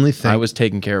genuinely think I was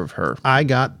taking care of her. I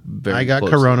got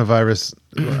coronavirus.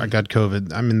 I got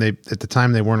COVID. I mean, they at the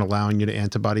time they weren't allowing you to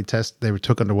antibody test. They were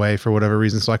took it away for whatever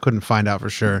reason, so I couldn't find out for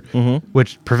sure,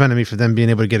 which prevented me from them being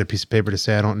able to get a piece of paper to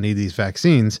say I don't need these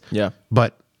vaccines. Yeah.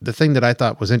 But the thing that I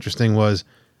thought was interesting was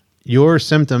your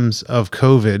symptoms of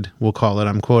COVID, we'll call it,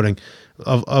 I'm quoting,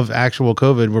 of actual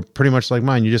COVID were pretty much like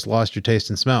mine. You just lost your taste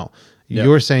and smell. Yep.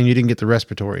 You're saying you didn't get the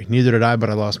respiratory. Neither did I, but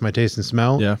I lost my taste and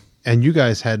smell. Yeah. And you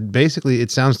guys had basically,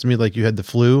 it sounds to me like you had the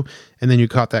flu and then you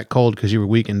caught that cold because you were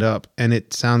weakened up. And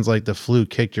it sounds like the flu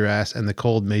kicked your ass and the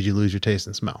cold made you lose your taste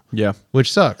and smell. Yeah.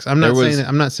 Which sucks. I'm not saying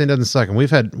it doesn't suck. And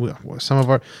we've had some of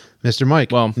our, Mr.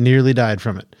 Mike nearly died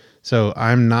from it. So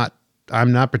I'm not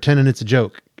pretending it's a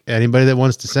joke. Anybody that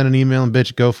wants to send an email and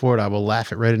bitch, go for it. I will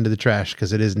laugh it right into the trash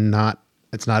because it's not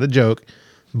a joke.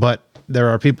 But there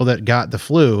are people that got the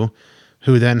flu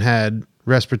who then had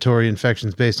respiratory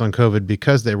infections based on COVID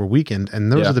because they were weakened.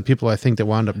 And those are the people I think that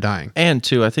wound up dying. And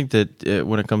too, I think that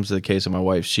when it comes to the case of my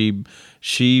wife, she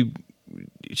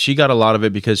got a lot of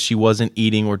it because she wasn't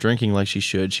eating or drinking like she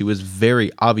should. She was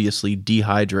very obviously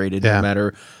dehydrated, no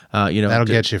matter, that'll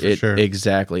get you for sure.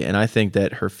 Exactly. And I think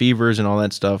that her fevers and all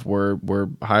that stuff were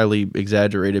highly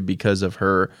exaggerated because of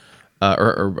her,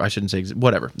 or I shouldn't say,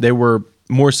 whatever. They were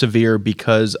more severe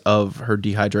because of her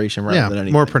dehydration rather than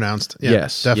anything. More pronounced. Yeah,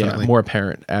 yes, definitely. More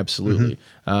apparent. Absolutely.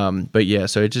 But yeah,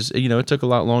 so it just, it took a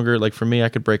lot longer. Like for me, I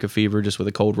could break a fever just with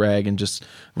a cold rag and just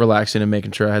relaxing and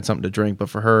making sure I had something to drink. But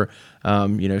for her,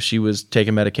 she was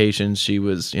taking medications. She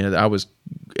was, I was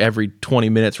every 20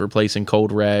 minutes replacing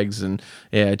cold rags. And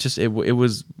yeah, it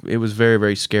was very,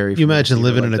 very scary. You imagine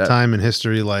living in a time in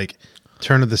history like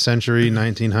turn of the century,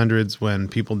 1900s, when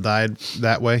people died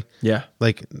that way. Yeah.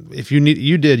 Like if you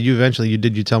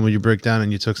tell me you broke down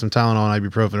and you took some Tylenol and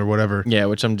ibuprofen or whatever. Yeah,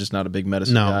 which I'm just not a big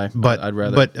medicine guy. But I'd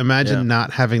rather. But imagine not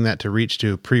having that to reach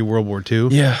to pre-World War II.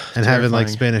 Yeah. And having like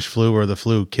Spanish flu or the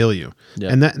flu kill you.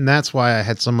 Yeah. And that's why I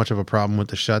had so much of a problem with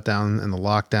the shutdown and the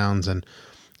lockdowns, and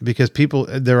because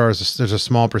there's a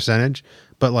small percentage,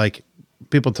 but like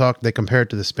people they compare it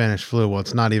to the Spanish flu. Well,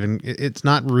 it's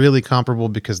not really comparable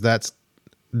because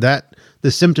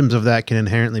the symptoms of that can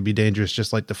inherently be dangerous,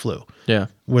 just like the flu. Yeah.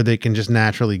 Where they can just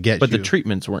naturally get you. But the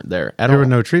treatments weren't there at all. There were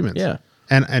no treatments. Yeah.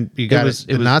 And you got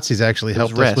the Nazis actually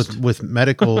helped us with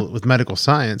medical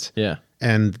science. Yeah.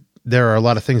 And there are a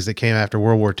lot of things that came after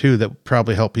World War II that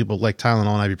probably helped people like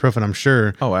Tylenol and ibuprofen. I'm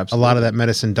sure a lot of that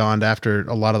medicine dawned after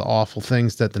a lot of the awful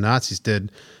things that the Nazis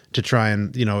did to try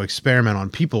and, experiment on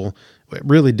people. It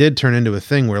really did turn into a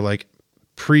thing where like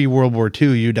pre-World War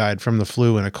II, you died from the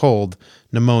flu and a cold,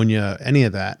 pneumonia, any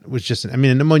of that was just,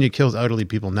 pneumonia kills elderly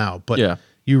people now, but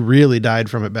you really died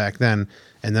from it back then.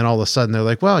 And then all of a sudden they're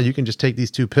like, well, you can just take these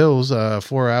 2 pills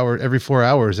every 4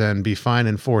 hours and be fine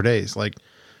in 4 days.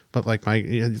 But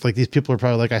these people are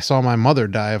probably like, I saw my mother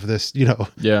die of this,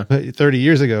 30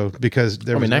 years ago because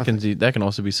that can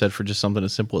also be said for just something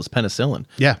as simple as penicillin.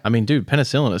 Yeah. Dude,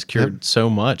 penicillin has cured so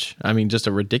much. Just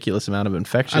a ridiculous amount of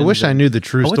infections. I wish I knew the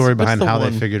true story behind how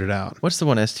they figured it out. What's the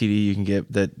one STD you can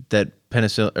get that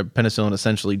penicillin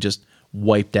essentially just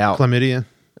wiped out? Chlamydia?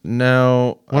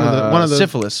 No, one of the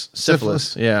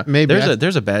syphilis. Yeah, maybe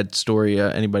there's a bad story.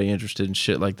 Anybody interested in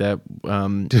shit like that?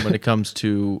 When it comes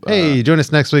to hey, join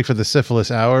us next week for the syphilis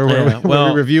hour where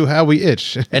we review how we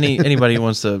itch. Anybody who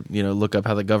wants to look up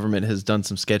how the government has done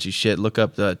some sketchy shit. Look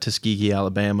up Tuskegee,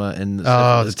 Alabama, and the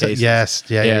syphilis cases. Yes,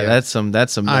 yeah. That's some.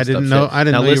 I didn't know. Shit. I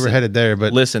didn't know you were headed there.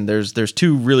 But listen, there's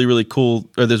two really really cool.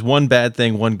 Or there's one bad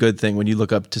thing, one good thing when you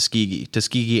look up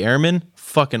Tuskegee Airmen.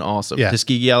 Fucking awesome. Yeah.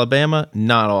 Tuskegee, Alabama,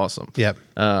 not awesome. Yep.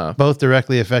 Both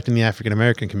directly affecting the African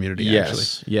American community. Actually,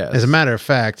 yes. As a matter of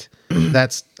fact,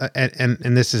 that's and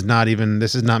this is not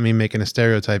me making a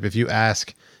stereotype. If you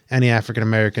ask any African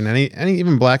American, any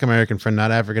even Black American friend,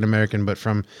 not African American, but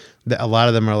from a lot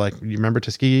of them are like, you remember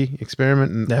Tuskegee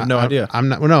experiment? And they have no idea. I'm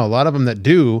not. Well, no, a lot of them that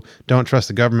don't trust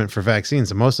the government for vaccines.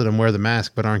 So most of them wear the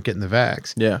mask but aren't getting the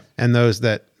vax. Yeah. And those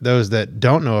that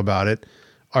don't know about it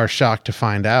are shocked to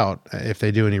find out if they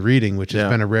do any reading, which has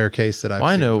been a rare case that I've seen.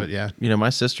 I know, but my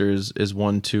sister is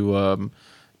one to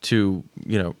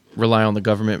rely on the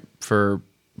government for.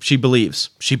 She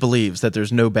believes that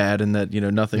there's no bad and that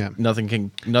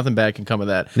nothing bad can come of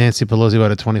that. Nancy Pelosi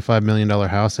bought a $25 million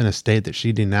house in a state that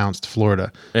she denounced,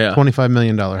 Florida. Yeah, $25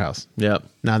 million house. Yeah.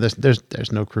 Now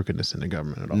there's no crookedness in the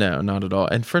government at all. No, not at all.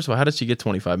 And first of all, how does she get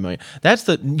 $25 million? That's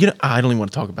I don't even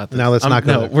want to talk about this. Now let's not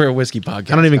go. No, we're a whiskey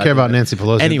podcast. I don't even care about Nancy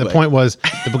Pelosi. Anyway. The point was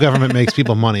the government makes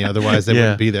people money, otherwise they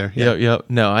wouldn't be there. Yeah.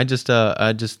 No, I just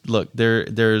look.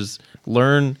 There's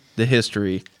learn the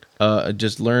history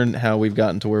just learn how we've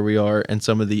gotten to where we are and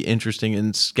some of the interesting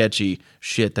and sketchy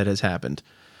shit that has happened.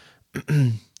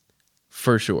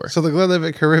 For sure. So the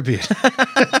Glenlivet Caribbean.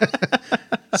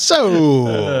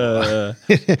 So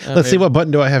let's see, what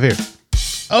button do I have here?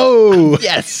 Oh,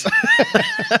 yes.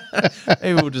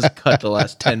 Maybe we'll just cut the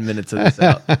last 10 minutes of this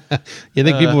out. You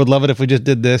think people would love it if we just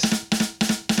did this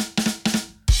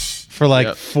for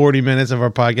like 40 minutes of our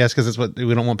podcast, because it's what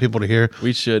we don't want people to hear?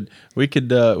 We should. We could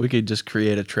just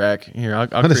create a track here. I'll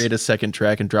create a second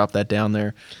track and drop that down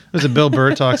there. There's a Bill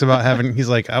Burr talks about having. He's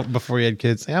like, out before he had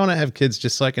kids, I want to have kids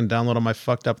just so I can download all my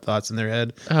fucked up thoughts in their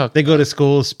head. Oh, they go to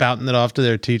school spouting it off to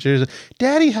their teachers.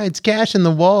 Daddy hides cash in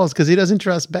the walls because he doesn't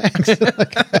trust banks.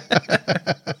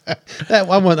 I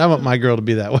want my girl to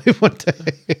be that way one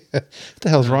day. What the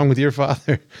hell's wrong with your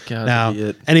father? God,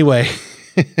 now, anyway.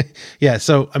 Yeah,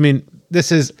 so I mean,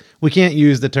 we can't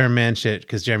use the term man shit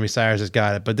because Jeremy Cyrus has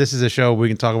got it, but this is a show where we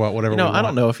can talk about whatever we want. I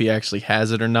don't know if he actually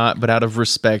has it or not, but out of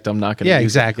respect, I'm not going to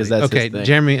use exactly. it because that's okay, his thing.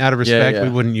 Jeremy, out of respect, we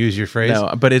wouldn't use your phrase.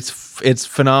 No, but it's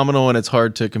phenomenal and it's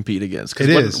hard to compete against.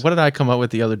 What did I come up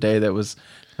with the other day that was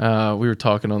we were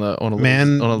talking on a little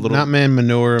not man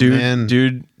manure,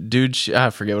 dude, I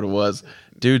forget what it was.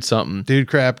 Dude something. Dude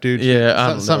crap, dude.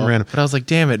 Yeah, something random. But I was like,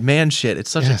 damn it, man shit.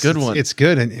 It's such a good one. It's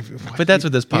good. But that's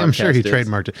what this podcast is. I'm sure he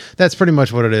trademarked it. That's pretty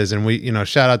much what it is. And we,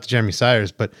 shout out to Jeremy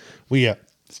Cyrus, but we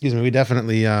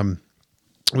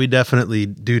definitely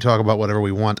do talk about whatever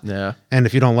we want. Yeah. And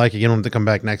if you don't like it, you don't have to come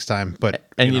back next time. But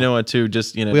you know what too,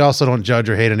 just we also don't judge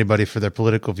or hate anybody for their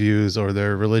political views or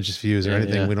their religious views or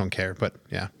anything. Yeah. We don't care. But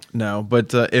yeah. No,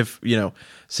 but if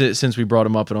since we brought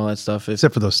him up and all that stuff,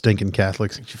 except for those stinking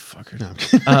Catholics, you fuckers. No,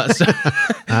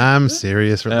 I'm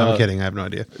serious. I'm kidding. I have no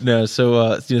idea. No,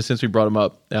 so since we brought him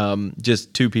up,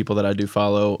 just two people that I do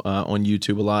follow on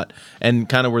YouTube a lot, and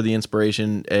kind of were the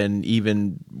inspiration, and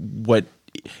even what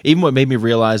made me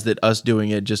realize that us doing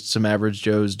it, just some average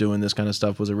Joes doing this kind of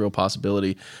stuff, was a real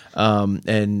possibility,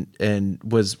 and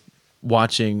was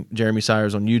watching Jeremy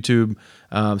Cyrus on YouTube,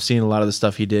 seeing a lot of the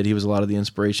stuff he did. He was a lot of the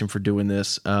inspiration for doing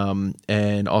this,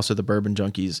 and also the Bourbon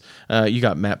Junkies. You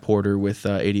got Matt Porter with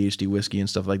ADHD Whiskey and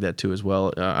stuff like that too as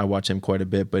well. I watch him quite a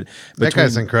bit. But that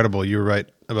guy's incredible. You were right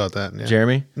about that. Yeah.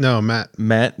 Jeremy? No,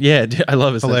 Matt. Yeah, I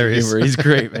love his hilarious humor. He's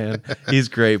great, man. He's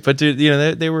great. But dude,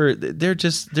 they're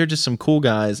just some cool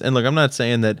guys. And look, I'm not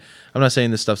saying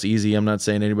this stuff's easy. I'm not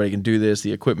saying anybody can do this.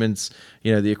 The equipment's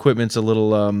a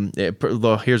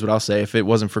little. Here's what I'll say: if it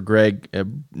wasn't for Greg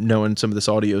knowing some of this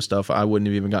audio stuff, I wouldn't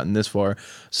have even gotten this far.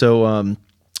 So,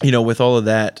 with all of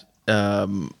that,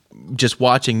 just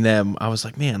watching them, I was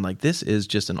like, man, like this is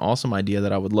just an awesome idea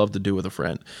that I would love to do with a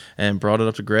friend, and brought it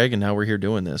up to Greg, and now we're here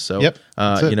doing this. So,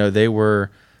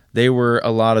 they were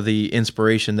a lot of the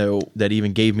inspiration though that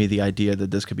even gave me the idea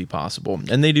that this could be possible.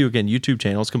 And they do, again, YouTube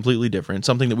channels, completely different,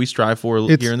 something that we strive for here in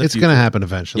the future. It's going to happen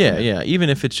eventually. Yeah. Even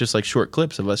if it's just like short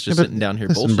clips of us just sitting down here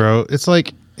bullshit. Bro, it's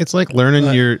like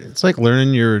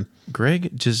learning your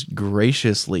Greg just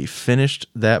graciously finished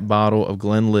that bottle of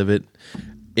Glenlivet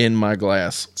in my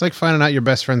glass. It's like finding out your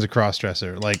best friend's a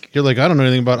cross-dresser. Like, you're like, I don't know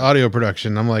anything about audio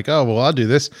production. I'm like, oh, well, I'll do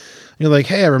this. And you're like,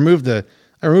 hey, I removed the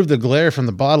glare from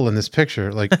the bottle in this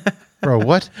picture. Like, bro,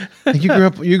 what? Like,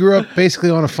 you grew up basically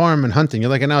on a farm and hunting. You're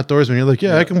like an outdoorsman. You're like,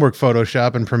 I can work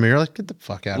Photoshop and Premiere. Like, get the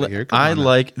fuck out of here.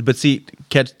 But see,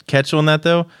 catch on that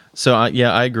though. So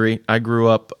I agree. I grew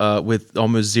up with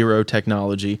almost zero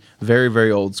technology, very,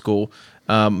 very old school.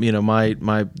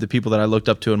 The people that I looked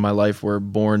up to in my life were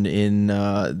born in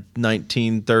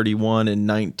 1931 and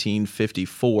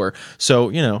 1954. So,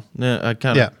 I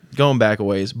kind of going back a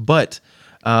ways, but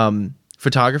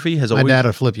photography has always... My dad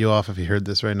would flip you off if he heard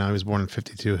this right now. He was born in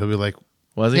 52. He'll be like,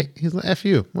 was he? Hey, he's like, F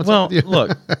you. What's well, up with you?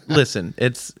 Look, listen,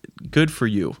 it's good for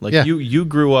you. Like you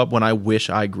grew up when I wish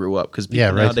I grew up, because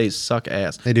people nowadays suck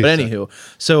ass. They do. But anywho,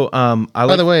 so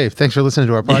by the way, thanks for listening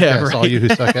to our podcast, all you who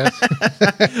suck ass.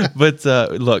 But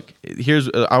look,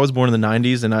 I was born in the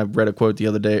 90s, and I read a quote the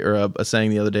other day, or a saying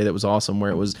the other day that was awesome,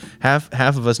 where it was half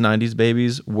of us 90s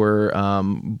babies were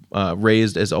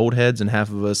raised as old heads, and half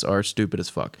of us are stupid as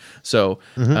fuck. So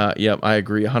I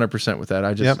agree 100% with that.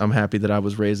 I'm happy that I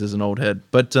was raised as an old head.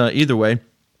 But either way,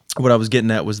 what I was getting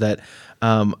at was that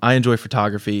I enjoy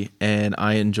photography, and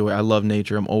I love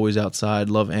nature. I'm always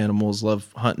outside, love animals,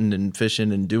 love hunting and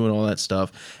fishing and doing all that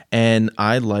stuff. And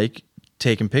I like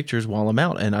taking pictures while I'm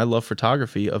out, and I love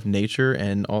photography of nature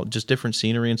and all just different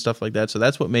scenery and stuff like that. So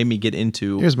that's what made me get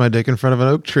into. Here's my dick in front of an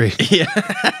oak tree. Yeah,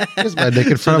 here's my dick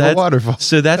in front of a waterfall.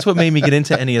 So that's what made me get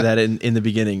into any of that in the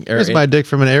beginning. Here's my dick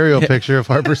from an aerial picture of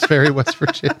Harper's Ferry, West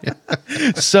Virginia.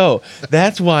 So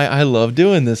that's why I love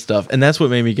doing this stuff, and that's what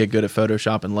made me get good at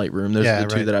Photoshop and Lightroom. Those are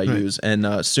the two that I use,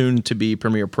 and soon to be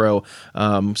Premiere Pro.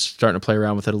 Starting to play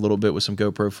around with it a little bit with some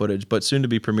GoPro footage, but soon to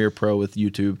be Premiere Pro with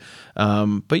YouTube.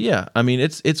 But yeah, I mean,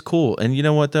 it's cool. And you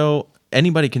know what though?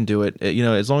 Anybody can do it. You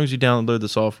know, as long as you download the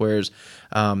softwares,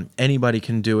 anybody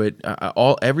can do it.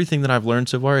 Everything that I've learned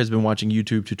so far has been watching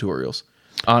YouTube tutorials.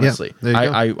 Honestly,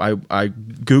 I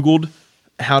Googled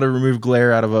how to remove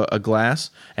glare out of a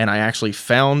glass, and I actually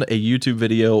found a YouTube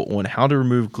video on how to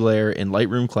remove glare in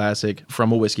Lightroom Classic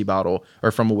from a whiskey bottle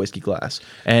or from a whiskey glass.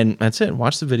 And that's it.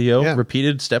 Watch the video,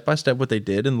 repeated step by step what they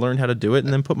did, and learned how to do it,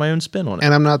 and then put my own spin on it.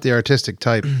 And I'm not the artistic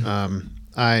type.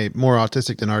 I more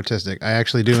autistic than artistic. I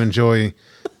actually do enjoy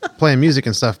playing music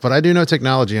and stuff, but I do know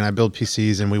technology, and I build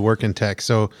PCs, and we work in tech.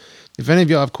 So if any of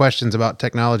y'all have questions about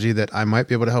technology that I might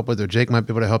be able to help with, or Jake might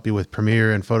be able to help you with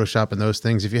Premiere and Photoshop and those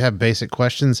things, if you have basic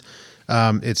questions,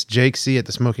 it's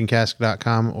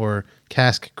jakec@thesmokingcask.com or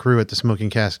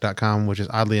caskcrew@thesmokingcask.com, which is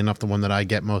oddly enough the one that I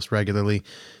get most regularly.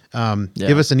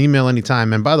 Give us an email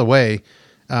anytime. And by the way,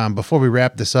 before we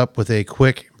wrap this up with a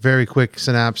very quick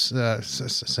synopsis. Before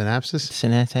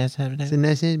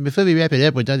we wrap it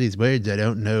up with all these words I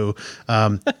don't know,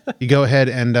 you go ahead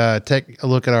and take a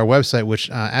look at our website, which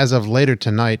as of later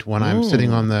tonight, when I'm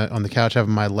sitting on the couch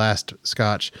having my last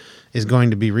scotch, is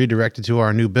going to be redirected to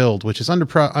our new build, which is under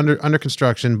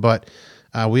construction, but.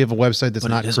 We have a website that's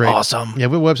not great. Awesome. Yeah,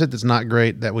 we have a website that's not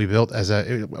great that we built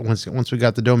once we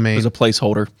got the domain. As a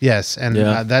placeholder. Yes, and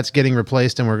that's getting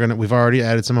replaced, and we've already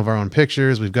added some of our own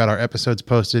pictures. We've got our episodes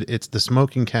posted. It's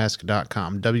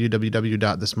thesmokingcask.com,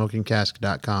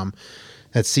 www.thesmokingcask.com.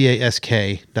 That's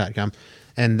cask.com.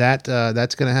 And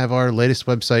that's going to have our latest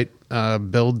website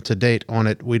build to date on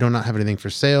it. We do not have anything for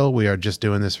sale. We are just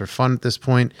doing this for fun at this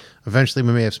point. Eventually,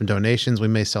 we may have some donations. We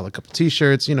may sell a couple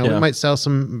T-shirts. You know, we might sell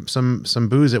some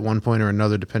booze at one point or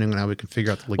another, depending on how we can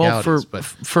figure out the legalities. Well,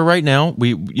 for right now,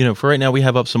 we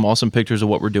have up some awesome pictures of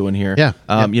what we're doing here. Yeah.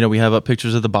 You know, we have up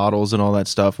pictures of the bottles and all that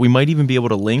stuff. We might even be able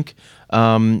to link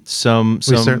we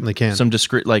certainly can. Some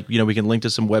discrete, like, you know, we can link to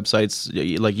some websites,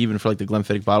 like even for like the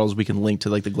Glenfiddich bottles, we can link to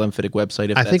like the Glenfiddich website.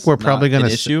 If I think we're probably going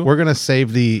to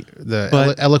save the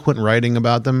eloquent writing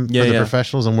about them for the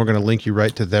professionals, and we're going to link you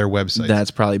right to their website.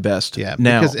 That's probably best. Yeah.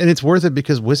 And it's worth it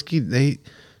because whiskey,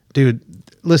 dude,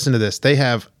 listen to this. They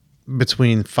have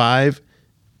between 5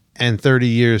 and 30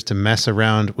 years to mess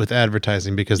around with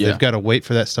advertising because they've got to wait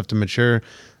for that stuff to mature.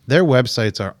 Their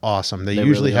websites are awesome. They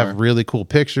usually have really cool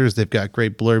pictures. They've got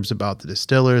great blurbs about the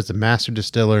distillers, the master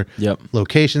distiller,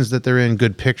 locations that they're in,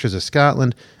 good pictures of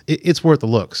Scotland. It's worth a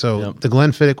look. So the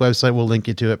Glenfiddich website, we'll link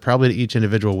you to it, probably to each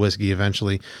individual whiskey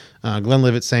eventually.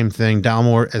 Glenlivet, same thing.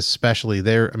 Dalmore especially.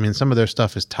 Some of their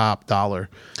stuff is top dollar.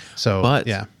 So,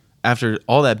 after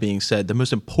all that being said, the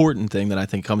most important thing that I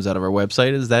think comes out of our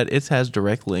website is that it has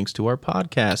direct links to our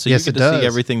podcast. So you get to see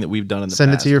everything that we've done in the past.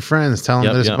 Send it to your friends. Tell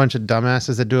them there's a bunch of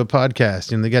dumbasses that do a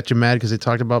podcast. And they got you mad because they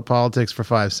talked about politics for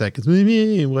 5 seconds.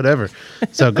 Whatever.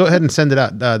 So go ahead and send it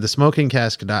out.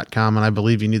 Thesmokingcask.com. And I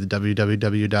believe you need the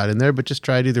www in there, but just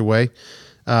try it either way.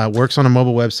 Works on a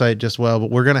mobile website just well, but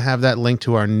we're going to have that link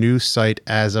to our new site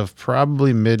as of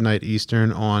probably midnight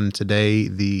Eastern on today,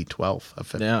 the 12th of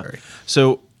February. Yeah.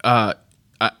 So, I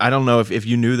don't know if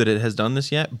you knew that it has done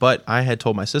this yet, but I had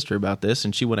told my sister about this,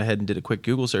 and she went ahead and did a quick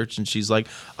Google search, and she's like,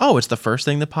 oh, it's the first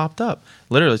thing that popped up.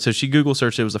 Literally, so she Google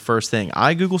searched it was the first thing.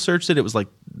 I Google searched it was like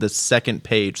the second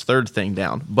page, third thing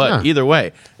down. But either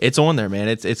way, it's on there, man.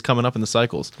 It's coming up in the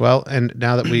cycles. Well, and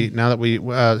now that we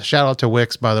shout out to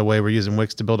Wix, by the way, we're using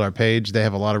Wix to build our page. They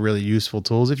have a lot of really useful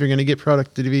tools. If you're going to get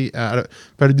productivity out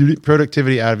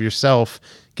of yourself,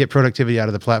 get productivity out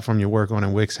of the platform you work on,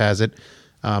 and Wix has it.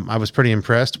 I was pretty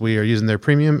impressed. We are using their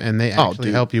premium, and they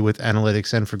actually help you with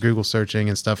analytics and for Google searching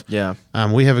and stuff. Yeah.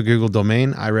 We have a Google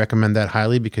domain. I recommend that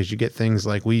highly because you get things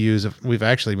like we've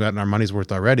actually gotten our money's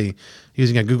worth already.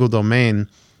 Using a Google domain,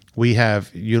 we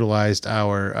have utilized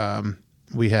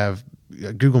we have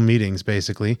Google meetings,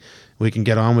 basically. We can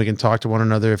get on, we can talk to one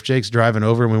another. If Jake's driving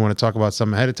over and we want to talk about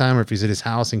something ahead of time, or if he's at his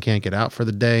house and can't get out for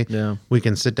the day, we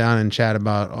can sit down and chat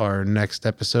about our next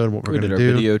episode, what we're going to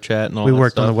do. Video chat and all we that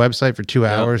worked stuff on the website for 2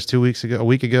 hours, a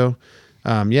week ago.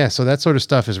 So that sort of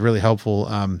stuff is really helpful.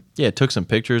 Took some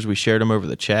pictures. We shared them over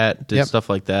the chat, did stuff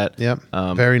like that.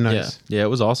 Very nice. Yeah, it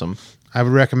was awesome. I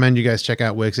would recommend you guys check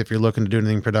out Wix if you're looking to do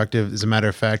anything productive. As a matter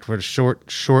of fact, for a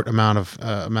short amount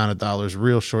of dollars,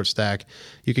 real short stack,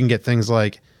 you can get things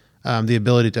like the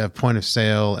ability to have point of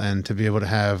sale and to be able to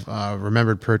have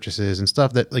remembered purchases and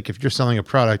stuff that, like, if you're selling a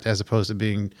product as opposed to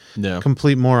being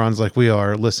complete morons like we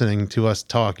are listening to us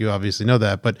talk, you obviously know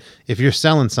that. But if you're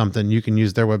selling something, you can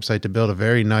use their website to build a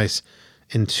very nice,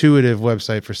 intuitive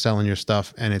website for selling your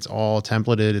stuff, and it's all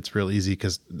templated. It's real easy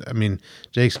because, I mean,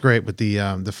 Jake's great with the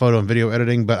photo and video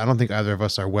editing, but I don't think either of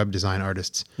us are web design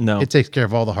artists. No. It takes care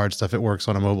of all the hard stuff. It works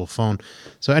on a mobile phone.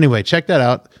 So anyway, check that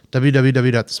out,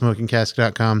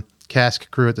 www.thesmokingcask.com.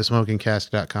 Cask Crew at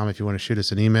thesmokingcask.com if you want to shoot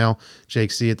us an email. Jake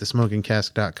C at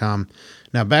thesmokingcask.com.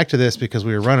 Now back to this because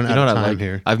we were running out of time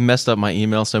here. I've messed up my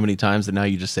email so many times that now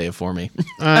you just say it for me.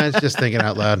 I was just thinking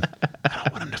out loud. I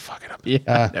don't want him to fuck it up.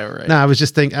 Yeah, right. No, I was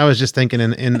just thinking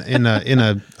in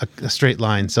a straight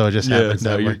line, so it just happens.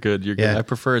 No, that you're way. good. You're good. I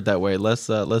prefer it that way. Less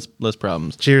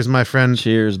problems. Cheers, my friend.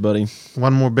 Cheers, buddy.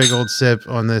 One more big old sip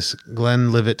on this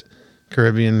Glenlivet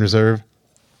Caribbean Reserve.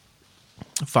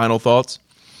 Final thoughts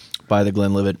by the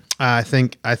Glenlivet. I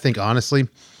think honestly,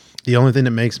 the only thing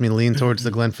that makes me lean towards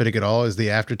the Glenfiddich at all is the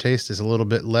aftertaste is a little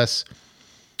bit less,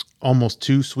 almost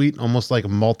too sweet, almost like a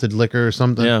malted liquor or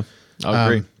something. Yeah, I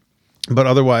agree. But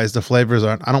otherwise, the flavors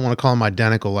aren't, I don't want to call them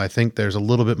identical. I think there's a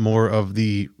little bit more of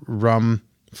the rum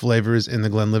flavors in the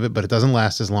Glenlivet, but it doesn't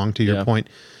last as long, to your point.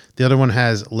 The other one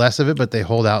has less of it, but they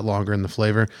hold out longer in the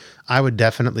flavor. I would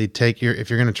definitely take if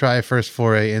you're going to try a first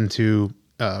foray into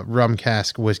rum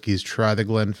cask whiskeys, try the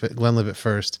Glenlivet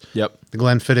first. Yep. The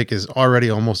Glenfiddich is already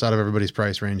almost out of everybody's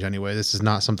price range anyway. This is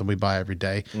not something we buy every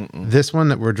day. This one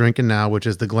that we're drinking now, which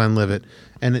is the Glenlivet,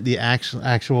 and the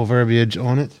actual verbiage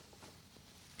on it,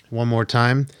 one more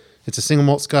time, it's a single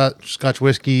malt Scotch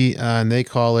whiskey, and they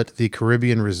call it the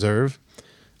Caribbean Reserve.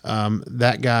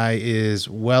 That guy is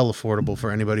well affordable for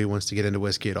anybody who wants to get into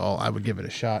whiskey at all. I would give it a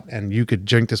shot, and you could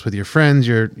drink this with your friends,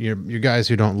 your guys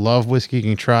who don't love whiskey. You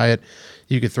can try it.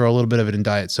 You could throw a little bit of it in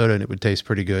diet soda, and it would taste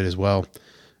pretty good as well.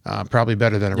 Probably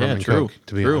better than a rum and coke,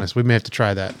 to be honest. We may have to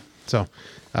try that. So,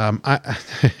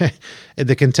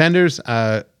 the contenders,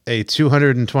 a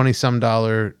 $220 some,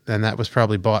 and that was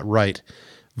probably bought right,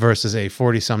 versus a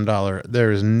 $40 some.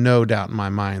 There is no doubt in my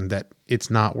mind that it's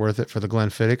not worth it for the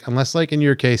Glenfiddich, unless, like in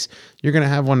your case, you're going to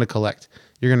have one to collect.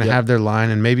 You're going to have their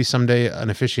line, and maybe someday an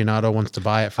aficionado wants to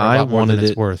buy it for a lot more than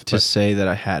it's worth. To say that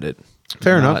I had it.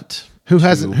 Fair enough. Who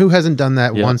hasn't done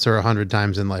that once or 100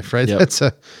 times in life, right? Yep.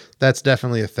 That's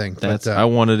definitely a thing. I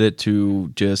wanted it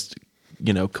to just,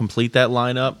 complete that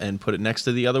lineup and put it next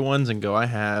to the other ones and go, I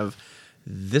have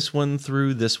this one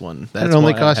through this one. It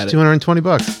only costs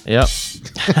 $220. Yep.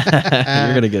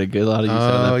 You're going to get a good lot of use out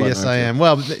of that button, yes, I am.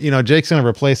 Well, Jake's going to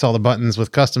replace all the buttons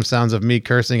with custom sounds of me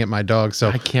cursing at my dog. So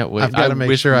I can't wait. I've got to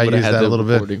make sure I use that a little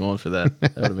bit. Going for that.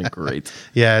 That would have been great.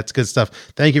 Yeah, it's good stuff.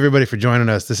 Thank you, everybody, for joining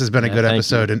us. This has been a good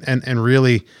episode. And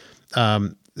really,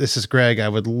 this is Greg. I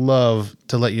would love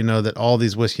to let you know that all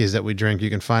these whiskeys that we drink, you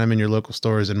can find them in your local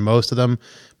stores, and most of them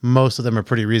are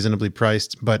pretty reasonably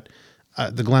priced. But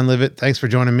the Glenlivet, thanks for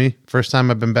joining me. First time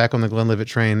I've been back on the Glenlivet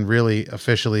train, really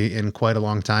officially, in quite a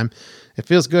long time. It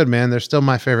feels good, man. They're still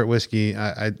my favorite whiskey.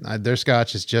 Their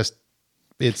Scotch is just,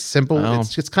 it's simple. Oh.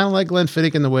 It's kind of like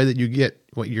Glenfiddich in the way that you get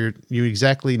what you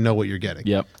exactly know what you're getting.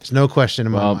 Yep. There's no question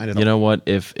in my mind at all. You know what?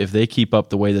 If they keep up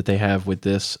the way that they have with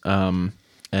this,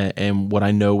 and what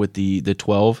I know with the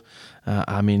 12,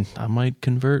 I might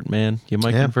convert, man. You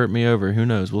might convert me over. Who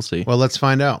knows? We'll see. Well, let's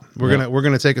find out. We're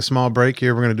gonna take a small break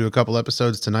here. We're gonna do a couple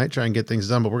episodes tonight, try and get things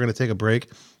done. But we're gonna take a break,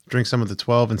 drink some of the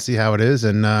 12, and see how it is.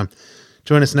 And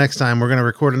join us next time. We're gonna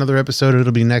record another episode.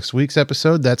 It'll be next week's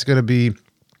episode. That's gonna be.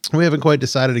 We haven't quite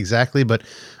decided exactly, but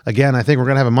again, I think we're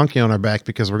gonna have a monkey on our back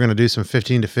because we're gonna do some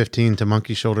 15 to 15 to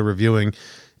monkey shoulder reviewing.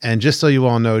 And just so you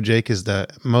all know, Jake is the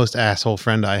most asshole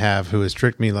friend I have, who has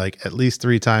tricked me like at least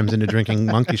 3 times into drinking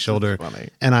monkey shoulder.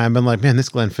 And I've been like, man, this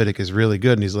Glenfiddich is really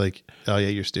good. And he's like, oh yeah,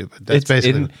 you're stupid. That's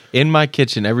basically in my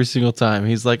kitchen every single time.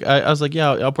 He's like, I was like,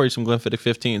 yeah, I'll pour you some Glenfiddich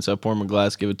 15. So I pour him a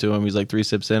glass, give it to him. He's like 3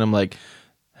 sips in. I'm like,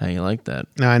 how you like that?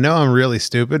 Now I know I'm really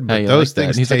stupid, but those like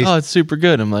things. He's taste... like, oh, it's super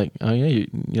good. I'm like, oh yeah,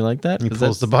 you like that? He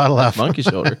pulls the bottle out. Monkey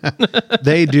shoulder.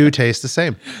 They do taste the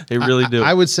same. They really do.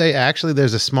 I would say actually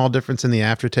there's a small difference in the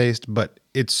aftertaste, but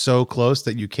it's so close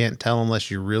that you can't tell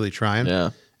unless you're really trying. Yeah.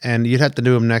 and you'd have to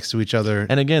do them next to each other.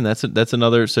 And again, that's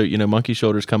another. So Monkey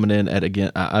Shoulder's coming in at,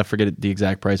 again, I forget the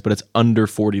exact price, but it's under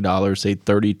 $40, say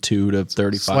 $32 to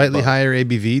 $35. Slightly higher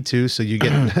ABV too, so you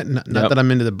get not that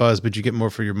I'm into the buzz, but you get more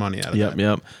for your money out of that.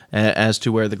 Yep. As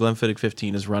to where the Glenfiddich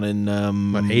 15 is running,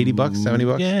 what, $80,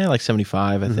 $70? Yeah, like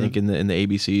 75, I think, in the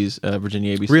ABCs,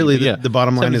 Virginia ABC. Really, the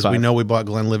bottom line 75. Is we know we bought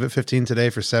Glenlivet 15 today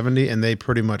for $70, and they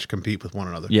pretty much compete with one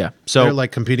another. Yeah, so they're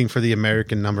like competing for the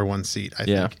American #1 seat. I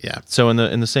think. Yeah. So in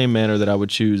the same manner that I would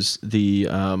choose the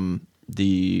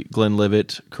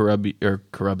Glenlivet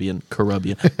Caribbean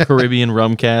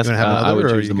rum cask, I would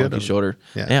choose the Monkey Shoulder.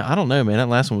 Yeah, I don't know, man. That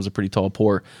last one was a pretty tall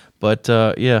pour, but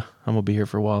I'm gonna be here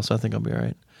for a while, so I think I'll be all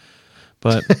right.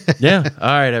 But yeah, all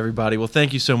right, everybody. Well,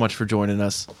 thank you so much for joining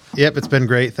us. Yep, it's been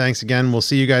great. Thanks again. We'll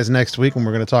see you guys next week when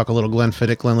we're going to talk a little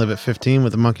Glenfiddich Glenlivet 15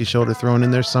 with the Monkey Shoulder thrown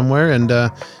in there somewhere, and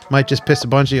might just piss a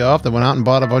bunch of you off that went out and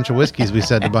bought a bunch of whiskeys we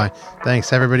said to buy.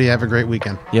 Thanks, everybody. Have a great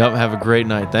weekend. Yep, have a great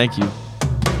night. Thank you.